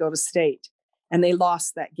team would go to state, and they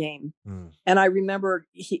lost that game. And I remember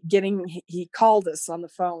he called us on the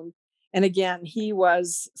phone, and again, he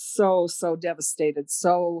was so devastated,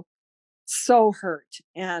 so hurt.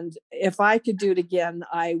 And if I could do it again,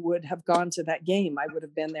 I would have gone to that game. I would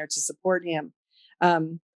have been there to support him.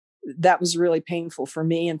 That was really painful for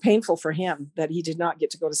me and painful for him that he did not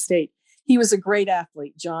get to go to state. He was a great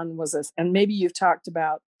athlete. John was and maybe you've talked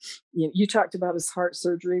about, you talked about his heart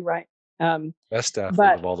surgery, right? Best athlete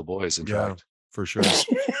but- of all the boys, in Yeah, fact. for sure.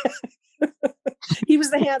 He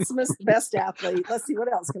was the handsomest, best athlete. Let's see,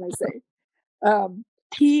 what else can I say?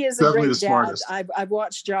 He is a Definitely great the dad. smartest. I've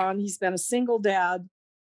watched John. He's been a single dad,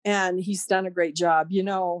 and he's done a great job.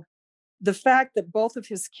 The fact that both of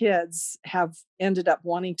his kids have ended up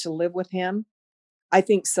wanting to live with him, I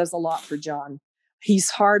think says a lot for John.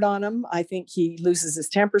 He's hard on them. I think he loses his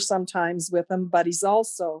temper sometimes with them, but he's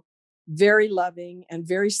also very loving and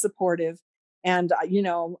very supportive. And,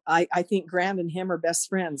 I think Grant and him are best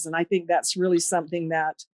friends. And I think that's really something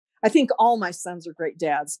that I think all my sons are great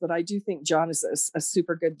dads, but I do think John is a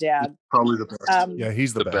super good dad. Probably the best. Yeah,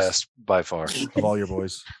 he's the, The best by far. of all your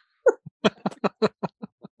boys.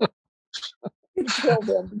 He killed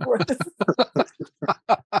him before this.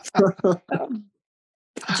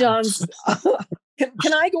 John's,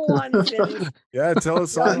 can I go on and finish? Yeah, tell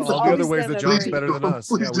us all John's the other always ways been that a John's very- better than us.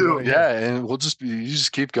 Please we do. wanna- Yeah, and you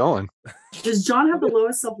just keep going. Does John have the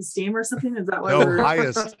lowest self-esteem or something? Is that why No, we're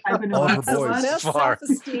highest typing him all of up her so boys. much? Best Far.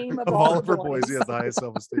 self-esteem Of all of her boys, he has the highest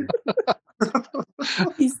self-esteem.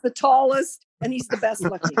 He's the tallest and he's the best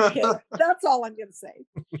looking. Okay, that's all I'm going to say.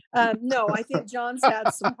 No, I think John's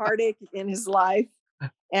had some heartache in his life,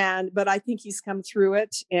 but I think he's come through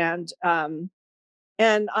it, and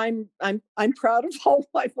I'm proud of all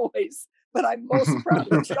my boys, but I'm most proud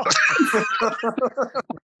of John.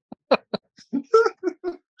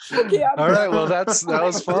 Okay, I'm All done. right, well that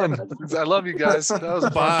was fun. I love you guys. That was a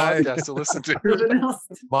Bye. fun podcast to listen to. Everything else.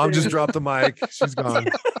 Mom just dropped the mic. She's gone.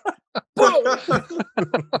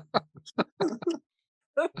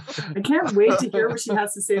 I can't wait to hear what she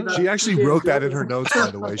has to say about. She actually David wrote that in Dobrik. her notes,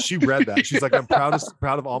 by the way. She read that. She's like, I'm proud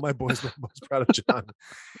of all my boys, but most proud of John.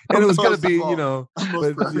 And it was going to be, I'm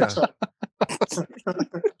most but, proud of John.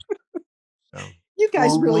 You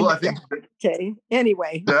guys Well, really I think okay.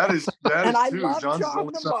 Anyway, that is And I too. love John's the John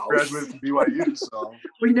only the son most. graduated from BYU, so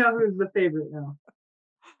We know who's the favorite now.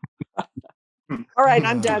 all right,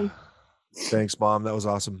 I'm done. Thanks, Mom. That was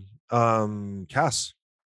awesome. Cass.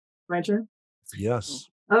 My turn. Yes.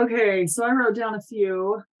 Okay, so I wrote down a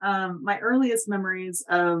few. My earliest memories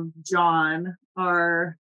of John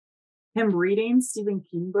are him reading Stephen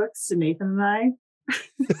King books to Nathan and I.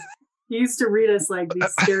 He used to read us like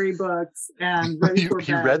these scary books, and right before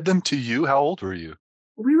He bed. read them to you. How old were you?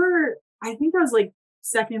 We were, I think I was like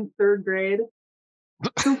second, third grade.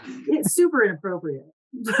 So it's super inappropriate.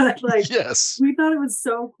 But like, Yes. we thought it was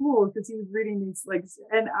so cool because he was reading these like,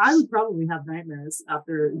 and I would probably have nightmares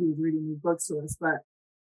after he was reading these books to us. But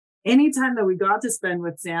anytime that we got to spend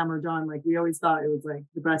with Sam or John, like we always thought it was like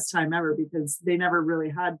the best time ever because they never really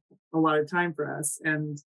had a lot of time for us.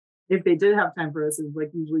 And if they did have time for us, it was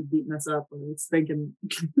like usually beating us up or thinking,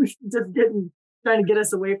 just trying to get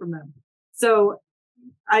us away from them. So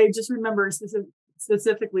I just remember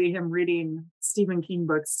specifically him reading Stephen King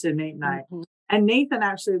books to Nate and I. Mhm. And Nathan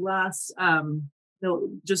actually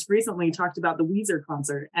just recently talked about the Weezer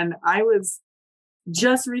concert. And I was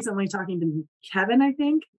just recently talking to Kevin, I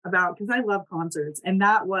think, about, because I love concerts. And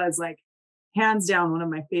that was like hands down one of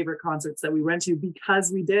my favorite concerts that we went to because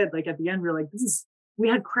we did, like at the end, we were like, we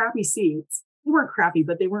had crappy seats. They weren't crappy,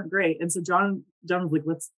 but they weren't great. And so John was like,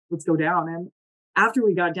 let's go down. And after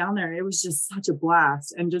we got down there, it was just such a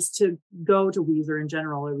blast. And just to go to Weezer in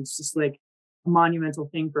general, it was just like a monumental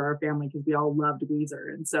thing for our family because we all loved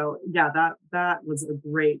Weezer. And so, yeah, that was a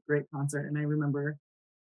great concert. And I remember,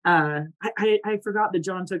 I forgot that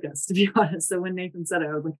John took us, to be honest. So when Nathan said it,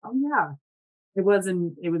 I was like, oh yeah, it was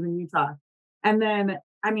in Utah. And then,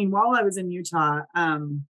 I mean, while I was in Utah,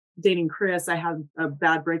 dating Chris, I had a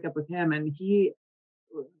bad breakup with him and he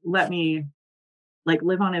let me like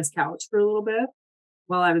live on his couch for a little bit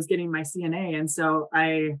while I was getting my CNA. And so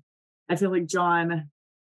I feel like John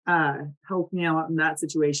helped me out in that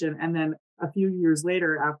situation. And then a few years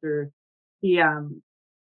later, after he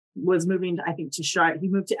was moving, I think he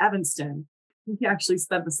moved to Evanston. He actually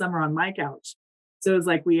spent the summer on my couch. So it was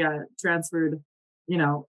like we transferred,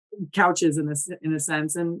 couches in a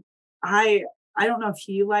sense. And I don't know if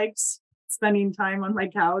he liked spending time on my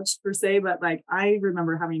couch per se, but like I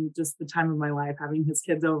remember having just the time of my life, having his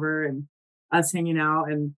kids over and us hanging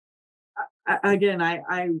out. And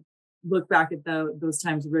I look back at those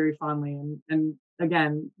times very fondly. And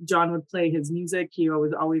again, John would play his music. He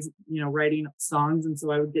was always, writing songs. And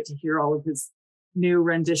so I would get to hear all of his new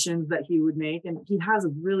renditions that he would make. And he has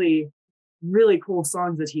a really, really cool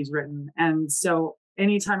songs that he's written. And so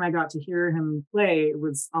anytime I got to hear him play, it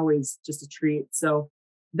was always just a treat. So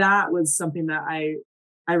that was something that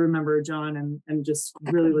I remember John and just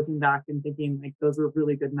really looking back and thinking like those were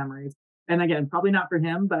really good memories. And again, probably not for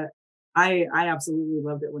him, but I absolutely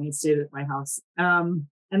loved it when he stayed at my house. And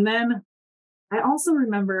then I also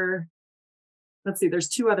remember, let's see, there's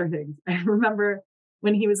two other things. I remember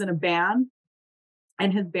when he was in a band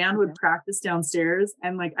and his band would practice downstairs.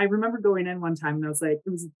 And like, I remember going in one time and I was like, it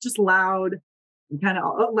was just loud and kind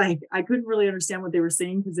of like, I couldn't really understand what they were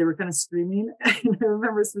saying because they were kind of screaming. And I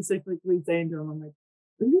remember specifically saying to him, I'm like,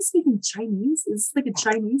 are you speaking Chinese? Is this like a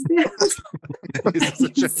Chinese band?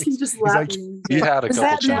 He just laughed. He had a Was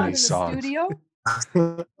couple that down in the Chinese songs. studio?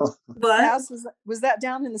 What? Was that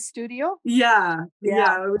down in the studio? Yeah.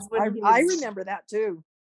 It was when I remember that too.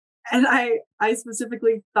 And I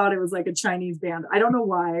specifically thought it was like a Chinese band. I don't know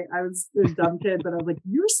why. I was a dumb kid, but I was like,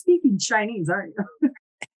 you're speaking Chinese, aren't you?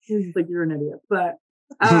 He's like, you're an idiot. But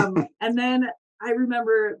and then I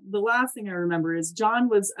remember the last thing I remember is John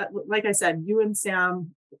was, like I said, John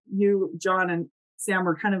and Sam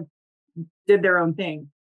were kind of did their own thing.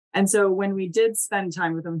 And so when we did spend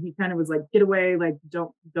time with him, he kind of was like, get away, like,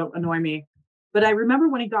 don't annoy me. But I remember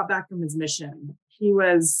when he got back from his mission, he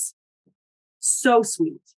was so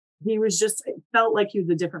sweet. He was just, it felt like he was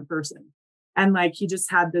a different person. And like, he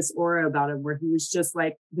just had this aura about him where he was just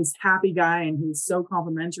like this happy guy. And he was so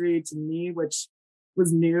complimentary to me, which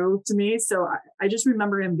was new to me. So I just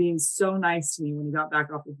remember him being so nice to me when he got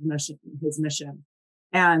back off of his mission.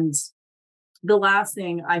 And the last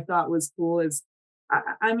thing I thought was cool is,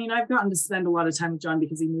 I mean, I've gotten to spend a lot of time with John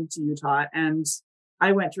because he moved to Utah, and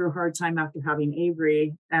I went through a hard time after having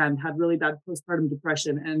Avery and had really bad postpartum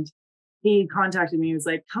depression. And he contacted me. He was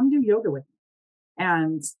like, come do yoga with me.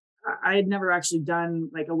 And I had never actually done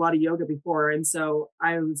like a lot of yoga before. And so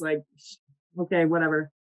I was like, okay,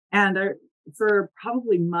 whatever. And for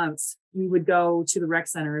probably months, we would go to the rec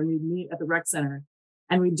center and we'd meet at the rec center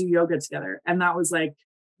and we'd do yoga together. And that was like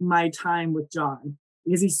my time with John,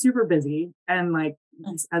 because he's super busy and like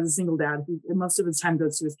as a single dad, most of his time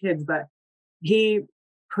goes to his kids, but he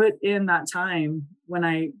put in that time when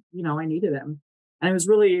I needed him. And it was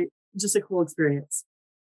really just a cool experience.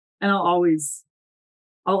 And I'll always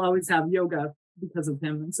have yoga because of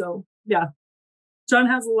him. And so, yeah, John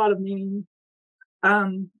has a lot of meaning,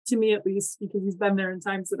 to me at least, because he's been there in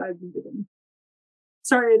times that I've needed him.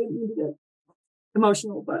 Sorry, I didn't mean to get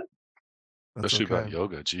emotional, but. Especially about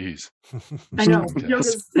yoga, geez. I know.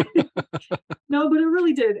 Yoga's no, but it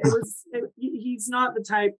really did. He's not the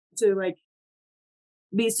type to like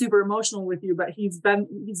be super emotional with you, but he's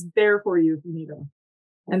there for you if you need him.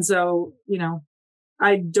 And so,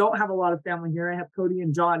 I don't have a lot of family here. I have Cody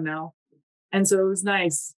and John now. And so it was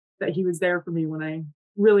nice that he was there for me when I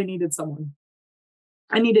really needed someone.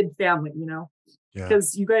 I needed family,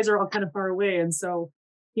 because you guys are all kind of far away. And so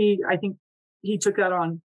I think he took that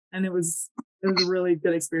on, and it was a really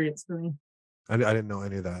good experience for me. I didn't know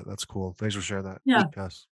any of that. That's cool. Thanks for sharing that. Yeah.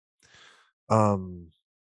 Yes. And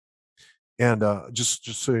just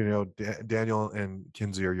so you know, Daniel and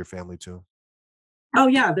Kinsey are your family too. Oh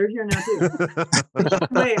yeah, they're here now too.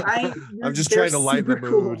 Wait, I'm just trying to lighten the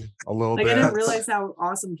mood a little bit. I didn't realize how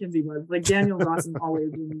awesome Kinsey was. Daniel's awesome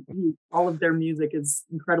always, and all of their music is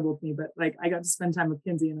incredible to me. But I got to spend time with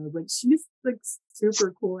Kinsey, and I was like, she's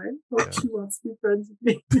super cool. I hope she wants to be friends with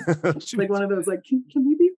me. She's one of those can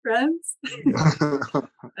we be friends? I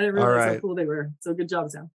didn't realize how cool they were. So good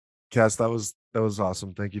job, Sam. Cass, that was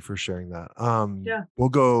awesome. Thank you for sharing that. Yeah. We'll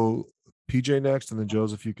go PJ next, and then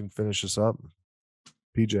Joseph, you can finish us up.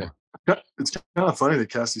 PJ. It's kind of funny that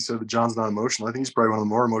Cassie said that John's not emotional. I think he's probably one of the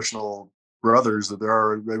more emotional brothers that there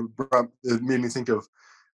are. It made me think of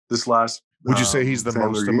this last. Would you say he's the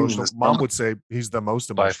most emotional? Mom would say he's the most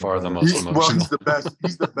emotional. By far the most emotional. Well, he's the best.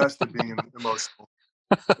 He's the best at being emotional,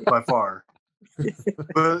 by far.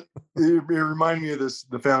 But it reminded me of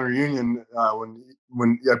the family reunion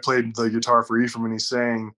when I played the guitar for Ephraim and he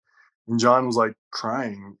sang, and John was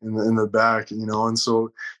crying in the back, and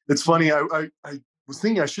so it's funny. I was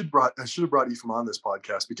thinking I should have brought Ephraim on this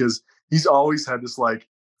podcast because he's always had this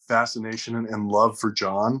fascination and love for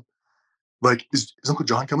John. Is Uncle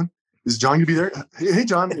John coming? Is John gonna be there? Hey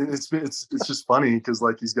John. And it's just funny because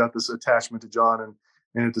he's got this attachment to John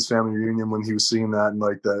and at this family reunion when he was seeing that and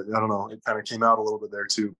that, I don't know, it kind of came out a little bit there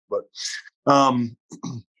too. But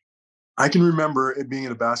I can remember it being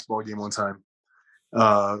at a basketball game one time.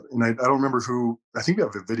 And I don't remember who, I think we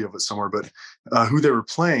have a video of it somewhere, but who they were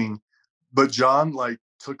playing, but John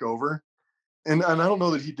took over. And I don't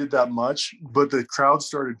know that he did that much, but the crowd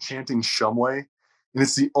started chanting Shumway. And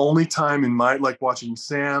it's the only time in my, watching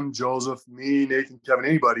Sam, Joseph, me, Nathan, Kevin,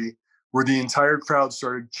 anybody, where the entire crowd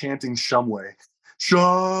started chanting Shumway.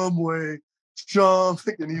 Shumway,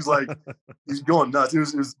 Shumway. And he's going nuts. It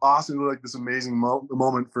was awesome. It was this amazing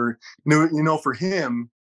moment for, for him.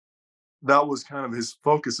 That was kind of his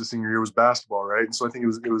focus this senior year was basketball, right? And so I think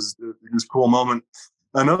it was a cool moment.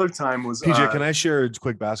 Another time was PJ. Can I share a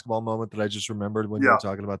quick basketball moment that I just remembered when you were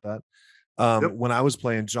talking about that? When I was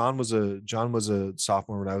playing, John was a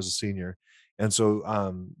sophomore when I was a senior, and so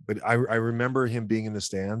but I remember him being in the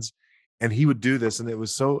stands, and he would do this, and it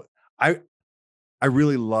was so I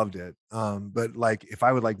really loved it. But if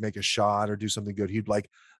I would make a shot or do something good, he'd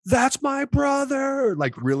that's my brother,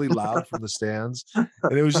 really loud from the stands.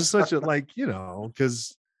 And it was just such a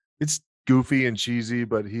because it's goofy and cheesy,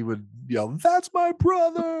 but he would yell, "That's my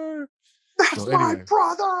brother." That's my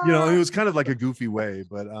brother. It was kind of a goofy way,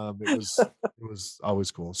 but it was always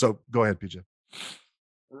cool. So go ahead, PJ.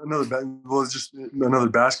 Another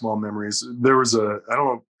basketball memories. There was it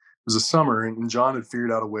was a summer, and John had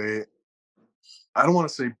figured out a way. I don't want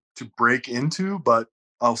to say to break into, but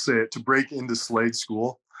I'll say it, to break into Slade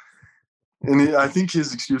School. And I think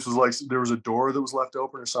his excuse was there was a door that was left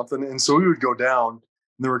open or something. And so we would go down, and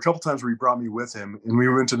there were a couple times where he brought me with him, and we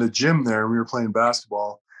went to the gym there and we were playing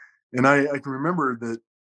basketball. And I can remember that,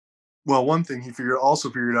 well, one thing he also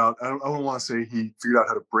figured out, I don't want to say he figured out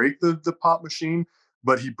how to break the pop machine,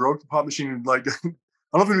 but he broke the pop machine. And I don't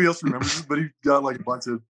know if anybody else remembers this, but he got a bunch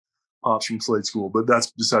of pops from Slade School, but that's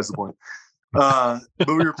besides the point. But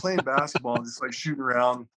we were playing basketball and just shooting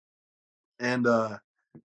around, and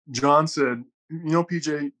John said,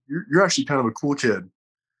 PJ, you're actually kind of a cool kid.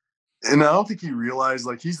 And I don't think he realized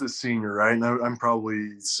he's the senior, right? And I'm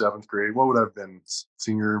probably 7th grade. What would I have been?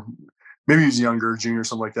 Senior, maybe he was younger, junior,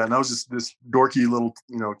 something like that. And I was just this dorky little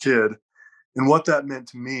kid. And what that meant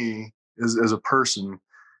to me as a person,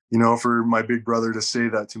 for my big brother to say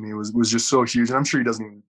that to me was just so huge. And I'm sure he doesn't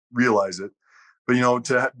even realize it. But,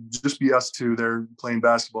 to just be us two there playing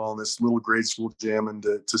basketball in this little grade school gym, and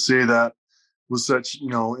to say that was such,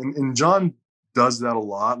 and John does that a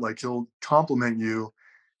lot. He'll compliment you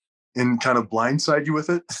and kind of blindside you with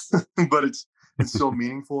it, but it's so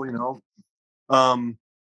meaningful, and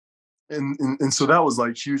so that was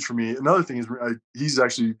huge for me. Another thing is he's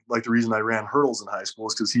actually the reason I ran hurdles in high school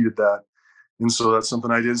is because he did that. And so that's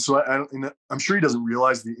something I did. So I'm sure he doesn't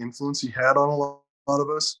realize the influence he had on a lot of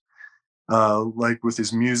us. With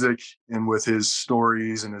his music and with his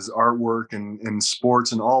stories and his artwork and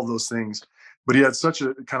sports and all of those things. But he had such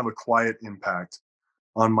a kind of a quiet impact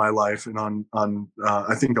on my life and on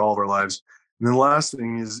I think all of our lives. And then the last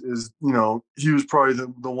thing is he was probably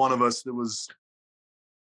the one of us that was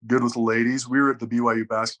good with the ladies. We were at the BYU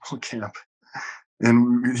basketball camp,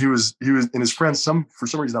 and he was and his friends. For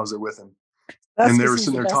some reason I was there with him, That's and they 'cause were he's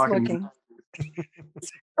sitting the there best talking. looking.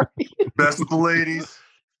 Best with the ladies.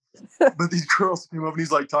 But these girls came up and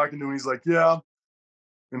he's like talking to him. He's like, yeah,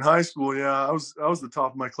 in high school, yeah, I was the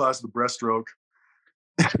top of my class with the breaststroke.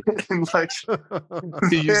 And like,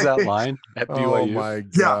 He used that line at BYU. Oh my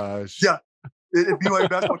gosh. yeah, at BYU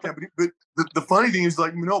basketball camp. But the funny thing is,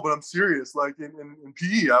 like, no, but I'm serious. Like in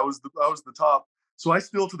PE, I was the top. So I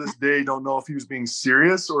still to this day don't know if he was being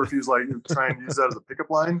serious or if he was like trying to use that as a pickup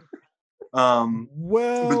line.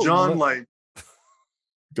 Well, but John, like,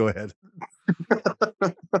 go ahead.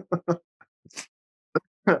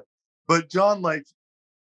 But John, like,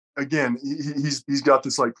 again, he's got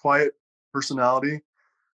this like quiet personality,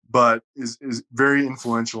 but is very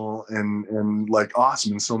influential and like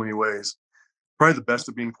awesome in so many ways. Probably the best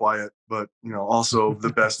of being quiet, but also the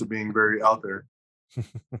best of being very out there.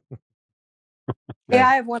 Yeah,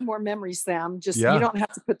 I have one more memory, Sam. Just Yeah. you don't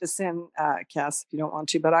have to put this in, Cass, if you don't want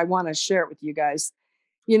to, but I want to share it with you guys.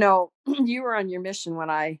 You were on your mission when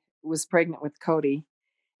I was pregnant with Cody,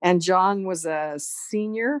 and John was a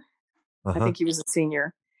senior. I think he was a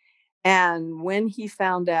senior. And when he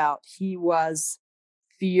found out, he was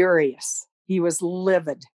furious. He was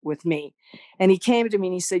livid with me. And he came to me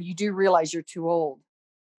and he said, "You do realize you're too old."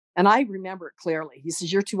 And I remember it clearly. He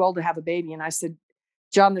says, "You're too old to have a baby." And I said,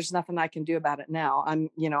 "John, there's nothing I can do about it now. I'm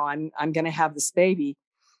going to have this baby."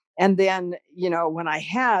 And then, when I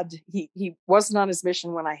had, he wasn't on his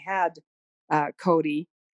mission when I had Cody,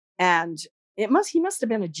 and he must have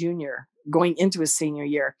been a junior going into his senior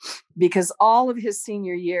year, because all of his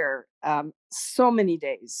senior year, so many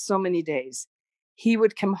days, he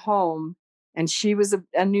would come home and she was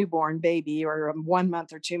a newborn baby or a 1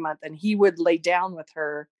 month or 2 month, and he would lay down with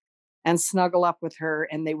her and snuggle up with her,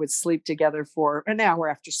 and they would sleep together for an hour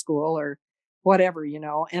after school or whatever,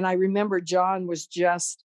 And I remember John was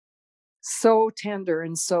just so tender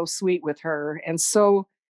and so sweet with her. And so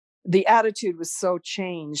the attitude was so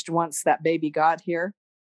changed once that baby got here,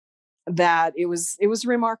 that it was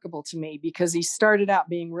remarkable to me, because he started out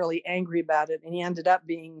being really angry about it, and he ended up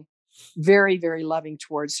being very, very loving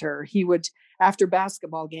towards her. He would, after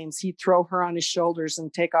basketball games, he'd throw her on his shoulders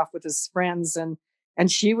and take off with his friends, and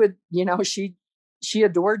she would, she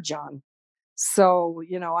adored John. So,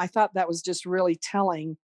 I thought that was just really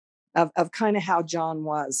telling of kind of how John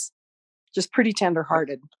was, just pretty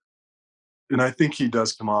tenderhearted. And I think he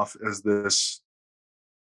does come off as this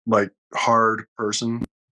like hard person,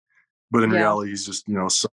 but in reality, he's just,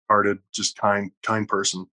 soft-hearted, just kind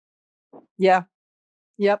person. Yeah.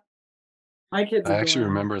 Yep. My kids. I actually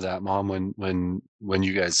remember that, Mom, when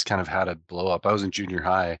you guys kind of had a blow up. I was in junior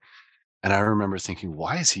high, and I remember thinking,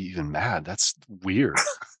 why is he even mad? That's weird.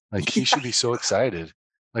 Like, he should be so excited.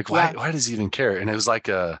 Like, why does he even care? And it was like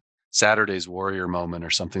a Saturday's Warrior moment or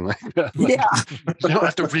something like that. Like, you don't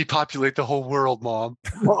have to repopulate the whole world, Mom.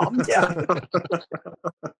 Yeah.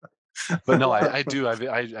 But no, I do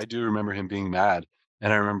remember him being mad.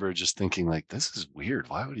 And I remember just thinking, like, this is weird.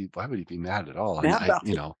 Why would he be mad at all? And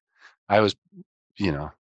I was,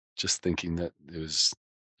 just thinking that it was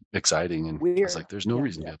exciting, and I was like, there's no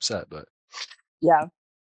reason to be upset, but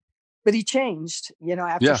but he changed,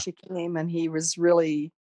 after she came, and he was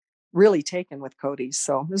really, really taken with Cody.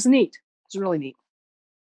 So it was neat. It was really neat.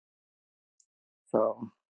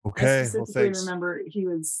 So I specifically remember he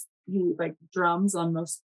like drums on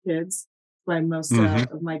most kids. Like most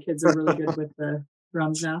of my kids are really good with the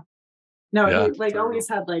drums now. No, he always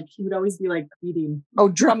had he would always be like beating. Oh,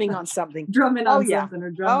 drumming on something. Drumming on something or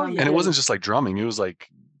drumming on and it wasn't just like drumming. It was like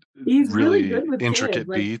he's really good with intricate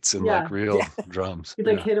kids. beats and like real drums. He'd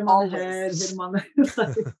hit him on the head, hit him on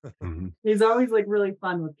the He's always really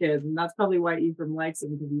fun with kids, and that's probably why Ephraim likes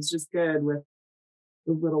him, because he's just good with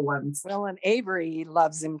the little ones. Well, and Avery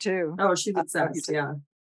loves him too. Oh, she's obsessed. Yeah.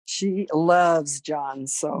 She loves John.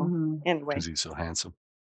 So anyway. Because he's so handsome.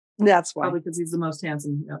 That's why. Probably because he's the most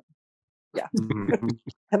handsome. Yep. Yeah.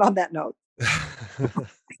 And on that note.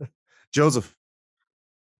 Joseph.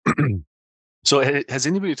 So has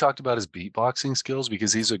anybody talked about his beatboxing skills?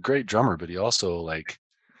 Because he's a great drummer, but he also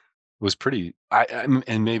was pretty.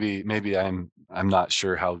 And maybe I'm not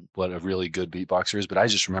sure what a really good beatboxer is, but I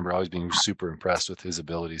just remember always being super impressed with his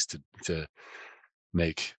abilities to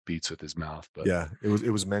make beats with his mouth. But yeah,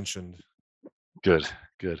 it was mentioned. Good.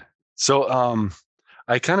 So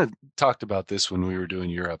I kind of talked about this when we were doing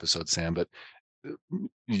your episode, Sam, but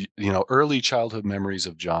early childhood memories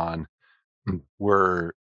of John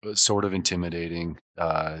were sort of intimidating.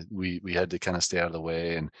 We had to kind of stay out of the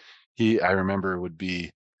way, and I remember would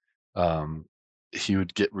be he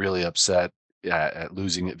would get really upset at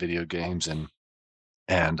losing at video games, and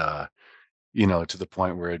you know, to the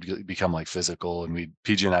point where it'd become like physical. And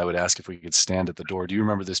PJ and I would ask if we could stand at the door. Do you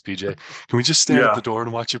remember this, PJ? Can we just stand at Yeah. the door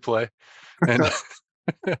and watch you play? And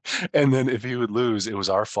and then if he would lose, it was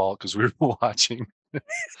our fault because we were watching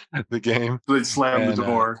the game. So they slammed And, the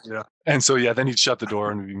door. Yeah. And so then he'd shut the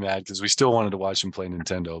door and we'd be mad because we still wanted to watch him play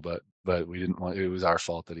Nintendo, but we didn't want. It was our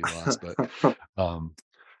fault that he lost. But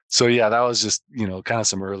so yeah, that was just, you know, kind of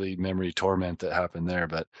some early memory torment that happened there.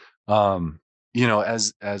 But you know,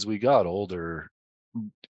 as we got older,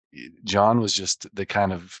 John was just the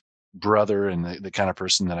kind of brother and the kind of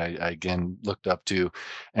person that I again looked up to,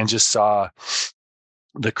 and just saw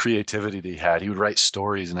the creativity that he had. He would write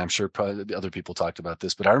stories, and I'm sure probably other people talked about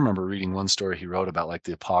this, but I remember reading one story he wrote about like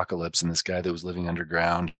the apocalypse and this guy that was living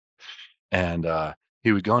underground, and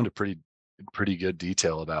he would go into pretty good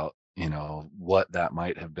detail about, you know, what that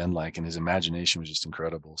might have been like, and his imagination was just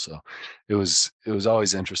incredible. So it was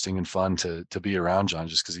always interesting and fun to be around John,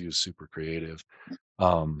 just because he was super creative.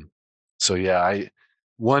 So yeah,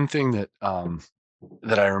 one thing that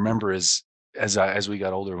that I remember is as we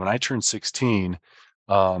got older, when I turned 16,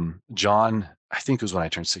 John, I think it was when I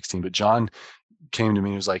turned 16, but John came to me.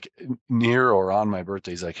 He was like near or on my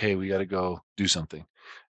birthday. He's like, "Hey, we got to go do something."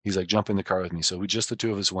 He's like, "Jump in the car with me." So the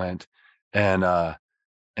two of us went, and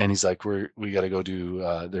he's like, we got to go do,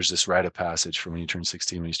 there's this rite of passage for when you turn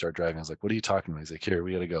 16, when you start driving. I was like, "What are you talking about?" He's like, "Here,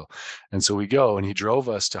 we got to go." And so we go, and he drove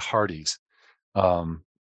us to Hardee's.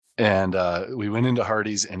 And we went into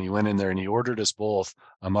Hardee's, and he went in there and he ordered us both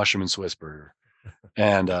a mushroom and Swiss burger.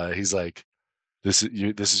 And he's like,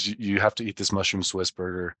 you have to eat this mushroom Swiss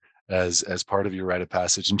burger as part of your rite of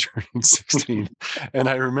passage in turning 16. And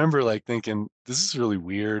I remember like thinking, this is really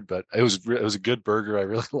weird, but it was a good burger. I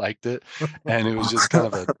really liked it. And it was just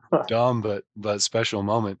kind of a dumb but special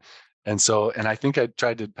moment. And I think I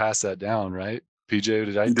tried to pass that down, right? PJ,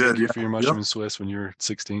 did I take you for your mushroom and Swiss when you were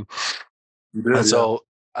 16? You did, and so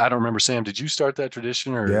I don't remember. Sam, did you start that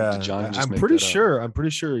tradition, or did John just I'm make pretty that up? sure. I'm pretty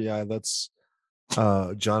sure. Yeah, that's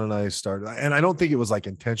John and I started, and I don't think it was like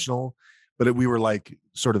intentional, but we were like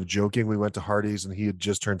sort of joking. We went to Hardee's, and he had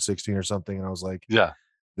just turned 16 or something, and I was like, "Yeah,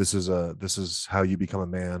 this is how you become a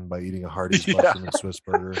man, by eating a Hardee's mushroom and Swiss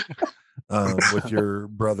burger with your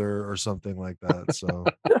brother or something like that." So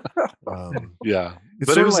yeah, it's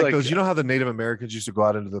but sort it of was like those, you know how the Native Americans used to go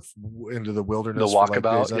out into the wilderness, the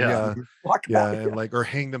walkabout, yeah, and like, or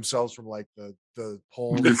hang themselves from like the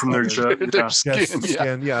pole from their skin,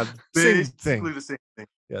 skin, yeah, same thing. The same thing.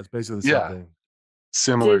 Yeah, it's basically the same thing.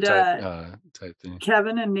 Similar Did, type thing.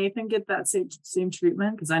 Kevin and Nathan get that same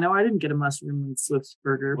treatment? Because I know I didn't get a mushroom and Swiss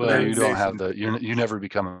burger. Well, but you don't have you never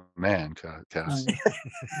become a man, Cass.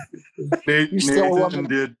 Nathan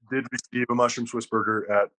did receive a mushroom Swiss burger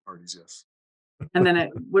at Hardee's, yes. And then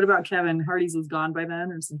what about Kevin? Hardee's was gone by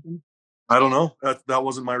then or something? I don't know. That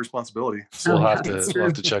wasn't my responsibility. So we'll have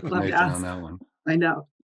to check with Nathan on that one. I know.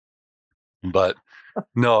 But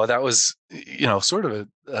no, that was, you know, sort of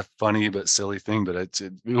a funny but silly thing, but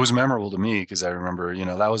it was memorable to me because I remember, you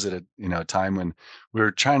know, that was at a time when we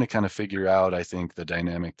were trying to kind of figure out, I think, the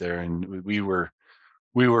dynamic there, and we were,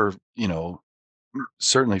 you know,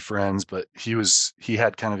 certainly friends, but he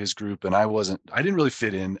had kind of his group, and I didn't really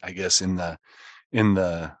fit in, I guess, in the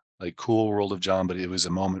like cool world of John, but it was a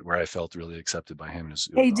moment where I felt really accepted by him. It was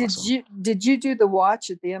awesome. did you do the watch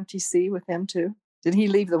at the MTC with him too? Did he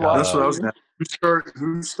leave the watch? That's what I was.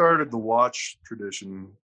 Who started the watch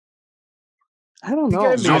tradition? I don't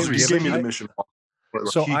know. He gave me the mission.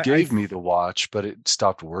 So he gave me the watch, but it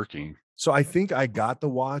stopped working. So I think I got the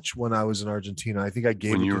watch when I was in Argentina. I think I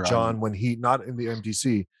gave it to John when he, not in the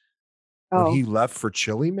MTC, when he left for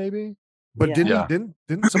Chile, maybe. But didn't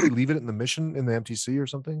somebody leave it in the mission in the MTC or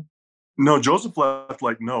something? No, Joseph left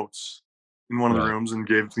like notes in one of the rooms and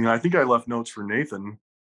gave it to me. I think I left notes for Nathan.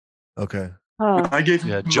 Okay. I gave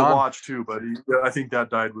him the watch too, but I think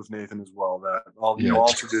that died with Nathan as well. That all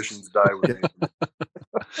traditions die with Nathan.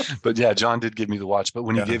 But yeah, John did give me the watch, but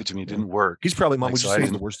when he gave it to me, it didn't work. He's probably, Mom, would you say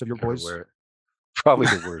he's the worst of your boys? Probably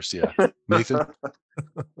the worst, yeah. Nathan?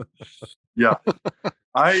 Yeah.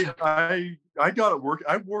 I got it work.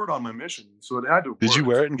 I wore it on my mission, so it had to work. Did you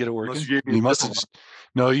wear it and get it working? You must have.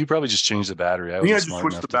 No, you probably just changed the battery. I think I just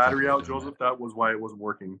switched the battery out, Joseph. That was why it wasn't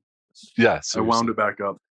working. Yeah, I wound it back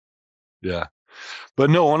up. Yeah.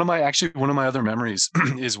 But no, one of my other memories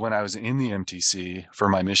is when I was in the MTC for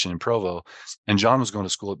my mission in Provo, and John was going to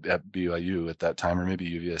school at BYU at that time, or maybe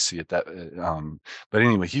UVSC at that. But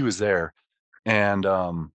anyway, he was there, and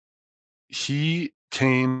he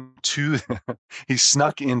came to, he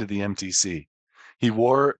snuck into the MTC. He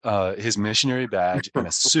wore his missionary badge and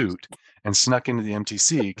a suit, and snuck into the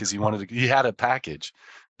MTC because he had a package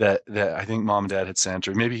that I think mom and dad had sent,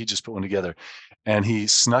 or maybe he just put one together, and he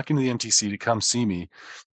snuck into the MTC to come see me.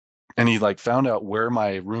 And he like found out where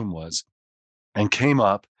my room was and came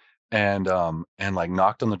up and like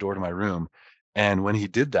knocked on the door to my room. And when he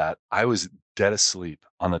did that, I was dead asleep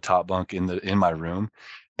on the top bunk in my room.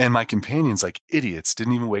 And my companions, like idiots,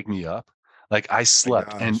 didn't even wake me up. Like I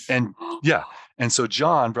slept. And yeah. And so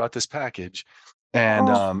John brought this package and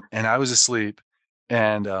I was asleep.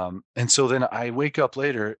 And so then I wake up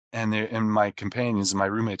later and my companions and my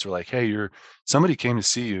roommates were like, "Hey, somebody came to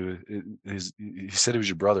see you. He said it was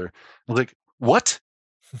your brother." I was like, "What?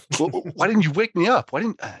 Well, why didn't you wake me up? Why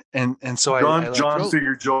didn't?" And so John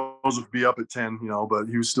figured Joseph would be up at 10, but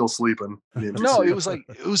he was still sleeping. No, it was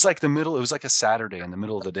like the middle. It was like a Saturday in the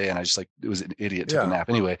middle of the day, and I just it was an idiot took a nap.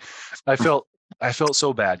 Anyway, I felt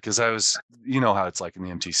so bad because I was, how it's like in the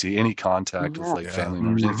MTC, any contact with like family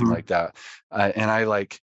members, anything like that, and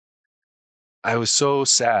I was so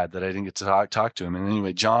sad that I didn't get to talk to him. And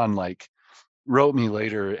anyway, John like wrote me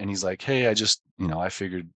later, and he's like, "Hey, I just, I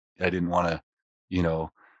figured I didn't want to,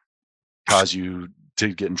 cause you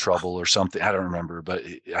to get in trouble or something." I don't remember, but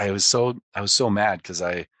I was so mad because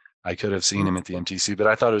I could have seen him at the MTC, but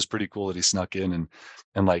I thought it was pretty cool that he snuck in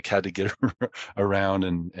and like had to get around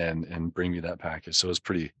and bring me that package. So it was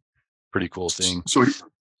pretty cool thing. So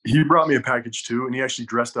he brought me a package too, and he actually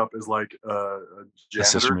dressed up as like a janitor.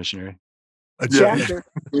 Assistant missionary. A janitor.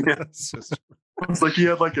 Yeah. It's like he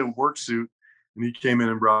had like a work suit, and he came in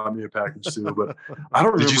and brought me a package too. But I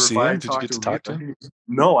don't remember. Did you see him? Did you get to talk to him?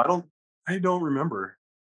 No, I don't remember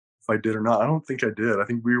if I did or not. I don't think I did. I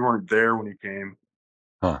think we weren't there when he came.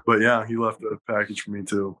 Huh. But yeah, he left a package for me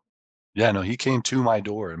too. Yeah, no, he came to my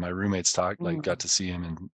door, and my roommates got to see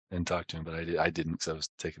him and talk to him, but I didn't because I was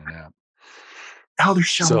taking a nap. Elder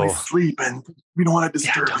Shumway sleeping. We don't want to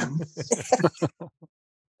disturb him.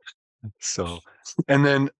 So, and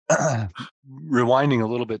then rewinding a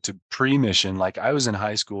little bit to pre-mission, like I was in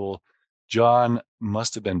high school. John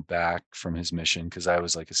must have been back from his mission because I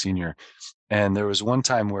was like a senior. And there was one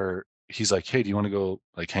time where he's like, "Hey, do you want to go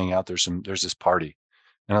like hang out? There's this party."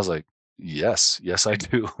 And I was like, yes, I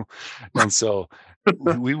do. And so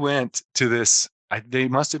we went to this, they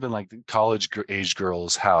must have been like the college age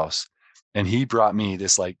girl's house. And he brought me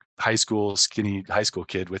this like skinny high school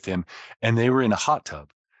kid with him. And they were in a hot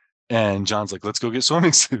tub. And John's like, "Let's go get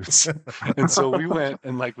swimming suits." And so we went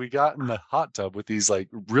and like we got in the hot tub with these like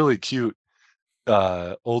really cute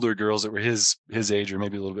older girls that were his age or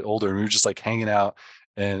maybe a little bit older. And we were just like hanging out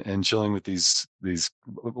and chilling with these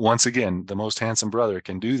once again, the most handsome brother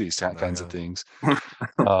can do these kinds of things.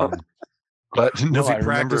 But no, was he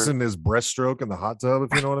practicing his breaststroke in the hot tub,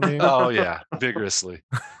 if you know what I mean? Oh yeah, vigorously.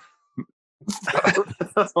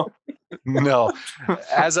 No,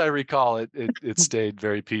 as I recall, it stayed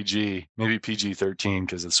very PG, maybe PG-13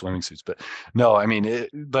 because of swimming suits. But no, I mean,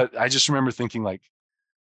 but I just remember thinking like,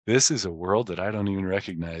 this is a world that I don't even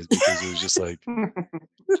recognize because it was just like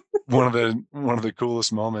one of the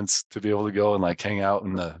coolest moments to be able to go and like hang out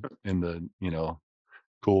in the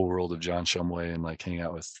cool world of John Shumway and like hang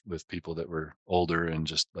out with people that were older and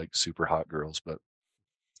just like super hot girls. But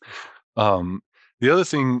the other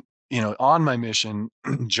thing, on my mission,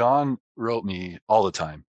 John wrote me all the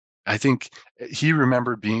time. I think he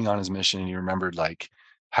remembered being on his mission and he remembered like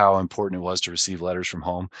how important it was to receive letters from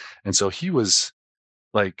home. And so he was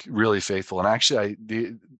like really faithful. And actually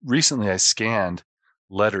recently I scanned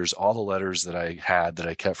letters, all the letters that I had that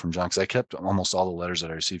I kept from John, because I kept almost all the letters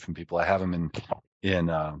that I received from people. I have them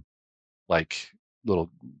in like little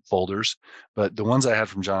folders, but the ones I had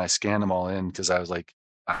from John, I scanned them all in because I was like,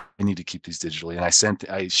 I need to keep these digitally. And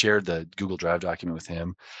I shared the Google Drive document with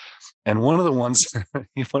him. And one of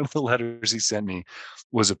the letters he sent me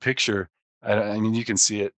was a picture. I mean, you can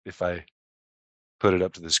see it if I put it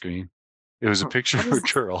up to the screen. It was a picture of a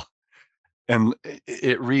girl. And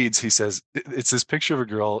it reads, he says, it's this picture of a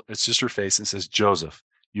girl. It's just her face. It says, "Joseph,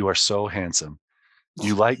 you are so handsome.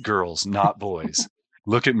 You like girls, not boys.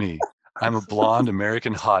 Look at me. I'm a blonde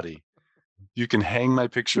American hottie. You can hang my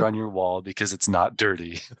picture on your wall because it's not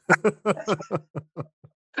dirty."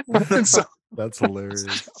 And so, that's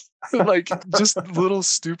hilarious. Like just little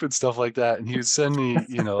stupid stuff like that. And he would send me,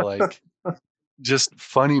 like just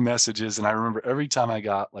funny messages. And I remember every time I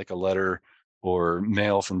got like a letter or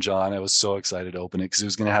mail from John, I was so excited to open it because it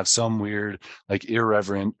was going to have some weird, like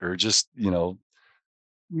irreverent or just,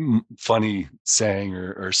 funny saying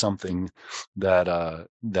or something that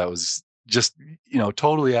was just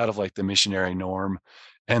totally out of like the missionary norm.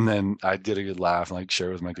 And then I'd get a good laugh and like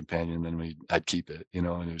share it with my companion, and then I'd keep it, and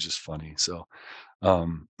it was just funny. So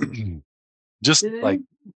just Did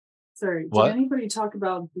Sorry. What? Did anybody talk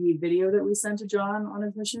about the video that we sent to John on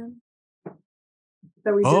his mission?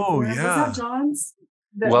 That we did Oh, for him? yeah. Was that John's?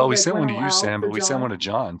 That Well, he, we like, sent went one to all you, out Sam, for but we sent John? one to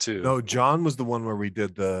John too. No, John was the one where we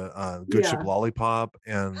did the Good Ship Yeah. Lollipop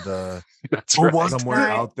and That's Oh, right. Somewhere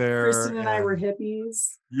Right. Out There. Kristen and I were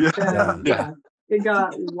hippies. Yeah. And, Yeah. It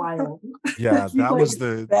got wild. Yeah, He, that was like,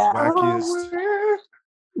 the that- wackiest.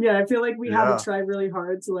 Yeah, I feel like we had Yeah. to try really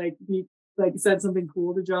hard to like be like said something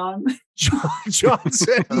cool to John. John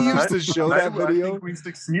said he used to show that I video. think we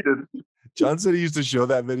succeeded. John said he used to show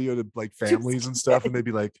that video to like families and stuff, and they'd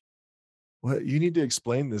be like, "What? You need to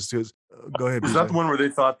explain this to us." Go ahead. Was that BJ. the one where they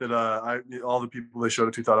thought that all the people they showed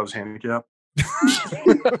it to thought I was handicapped?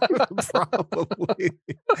 Probably.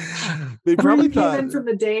 They When probably he came thought. in from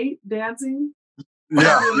the date dancing.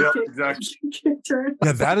 Yeah, Really yeah, kicked- exactly. kicked her.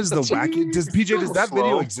 Yeah, that is the wacky. Does PJ? Does that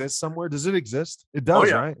video Slow. exist somewhere? Does it exist? It does,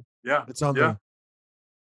 yeah. right? Yeah, It's on yeah.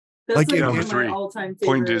 That's Like like in one number of my three. all-time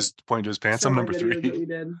Point to favorite his pants. I'm summer number videos that 3. we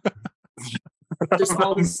did. Just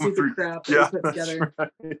all the stupid crap that Yeah, we put that's together.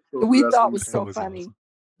 right. We That's thought was That so was funny. awesome.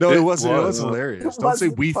 No, It it wasn't. It was was. hilarious. It Don't say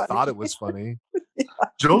wasn't we funny. thought it was funny.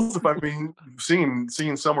 Joseph, I mean,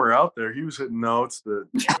 seeing Somewhere Out There, he was hitting notes that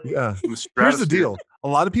Yeah. in the Here's the stratosphere. deal. A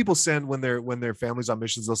lot of people send when their families on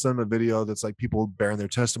missions, they'll send them a video that's like people bearing their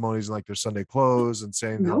testimonies and like their Sunday clothes and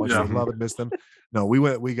saying how much Yeah. they love and miss them. No, we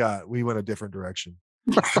went a different direction.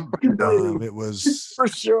 Completely. It was For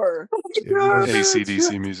sure. it was-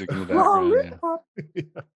 AC/DC music in the background.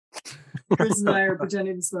 Yeah. Chris and I are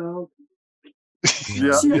pretending to smoke.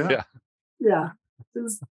 Yeah, yeah. Yeah. Yeah, it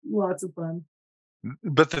was lots of fun.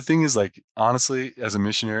 But the thing is, like, honestly, as a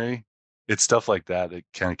missionary, it's stuff like that that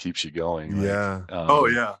kind of keeps you going. Like, Yeah. Oh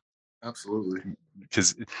yeah, absolutely.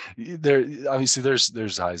 because there obviously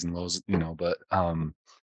there's highs and lows, but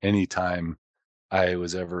anytime I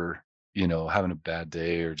was ever having a bad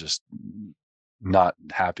day or just not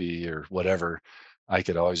happy or whatever, I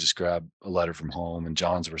could always just grab a letter from home, and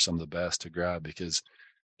John's were some of the best to grab because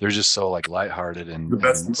they're just so like lighthearted and, The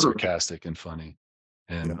best and literally. sarcastic and funny,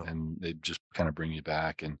 and Yeah. and they just kind of bring you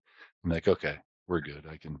back, and I'm like, okay, we're good.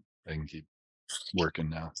 I can keep working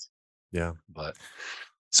now. Yeah. But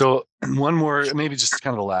so one more, maybe just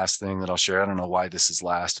kind of the last thing that I'll share. I don't know why this is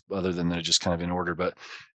last, other than they're just kind of in order. But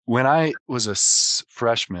when I was a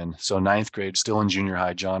freshman, so 9th grade, still in junior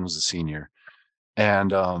high, John was a senior,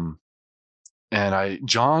 and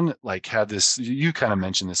John like had this. You kind of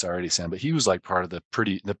mentioned this already, Sam, but he was like part of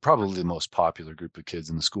probably the most popular group of kids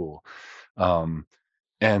in the school.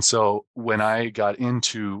 And so when I got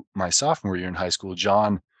into my sophomore year in high school,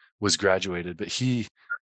 John was graduated, but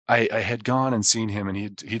I had gone and seen him, and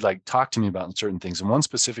he'd like talked to me about certain things. And one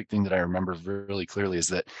specific thing that I remember really clearly is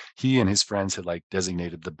that he and his friends had like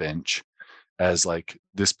designated the bench as like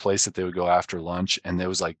this place that they would go after lunch, and there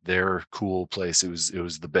was like their cool place. It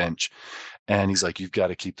was the bench, and he's like, "You've got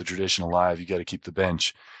to keep the tradition alive. You got to keep the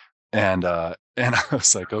bench." And I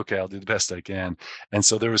was like, "Okay, I'll do the best I can." And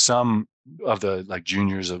so there was some of the like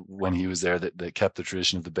juniors of when he was there that kept the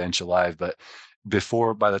tradition of the bench alive, but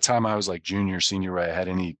by the time I was like junior, senior, where I had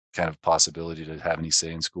any kind of possibility to have any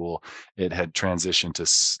say in school, it had transitioned to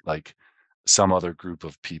like some other group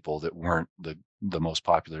of people that weren't the most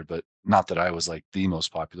popular. But not that I was like the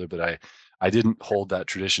most popular, but I didn't hold that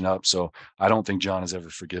tradition up. So I don't think John has ever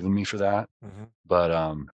forgiven me for that. Mhm. But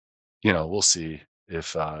we'll see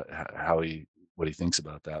if what he thinks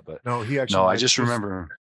about that. But No, he actually. no, I just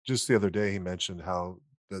remember. just the other day he mentioned how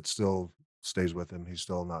that still stays with him. He's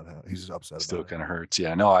still not. He's upset. Still about kind of hurts.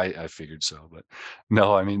 Yeah, no, I figured so, but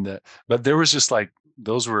no, I mean but there was just like,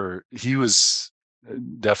 he was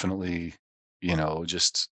definitely,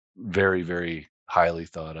 just very, very highly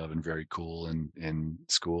thought of and very cool in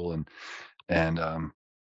school, and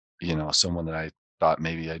someone that I thought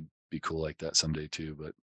maybe I'd be cool like that someday too,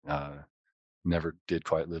 but never did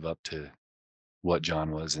quite live up to what John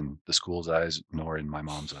was in the school's eyes, nor in my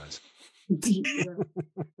mom's eyes.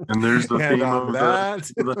 And there's the And theme on of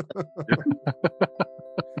that,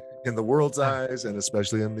 in the world's eyes, and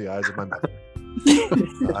especially in the eyes of my mother,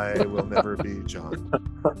 I will never be John.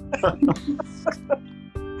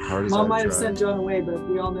 Hard as Mom I might have try. sent John away, but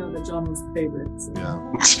we all know that John was the favorite. So.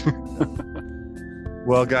 Yeah.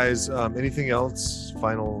 Well, guys, anything else?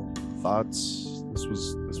 Final thoughts? This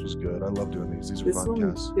was good. I love doing these. These are This fun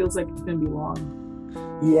one casts. feels like it's gonna be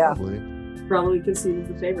long. Yeah. Probably because he was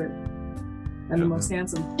the favorite and the Yeah. most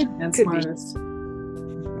handsome and Could be. smartest.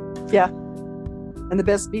 Yeah. And the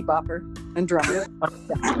best bebopper and drummer.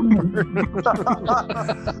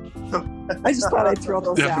 I just thought I'd throw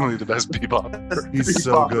those Definitely out. the best bebop. He's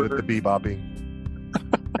so good at the bebopping.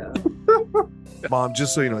 Mom,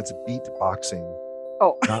 just so you know, it's beatboxing,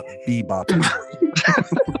 Oh. not bebopping.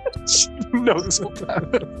 She knows this whole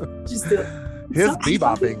time. Just His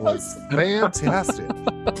bebopping was fantastic.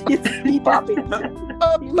 Bebopping.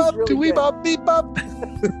 Up, He was up, really do we good. bop, beep, bop.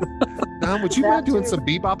 Dom, would you That mind doing too. some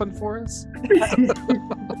bebopping for us?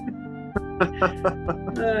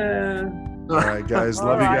 All right, guys. All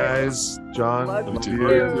Love you right. guys. John, Love love you you.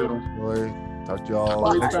 too. Boy, talk to y'all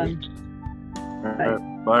Bye. next week. All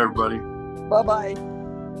right. Bye, everybody. Bye bye.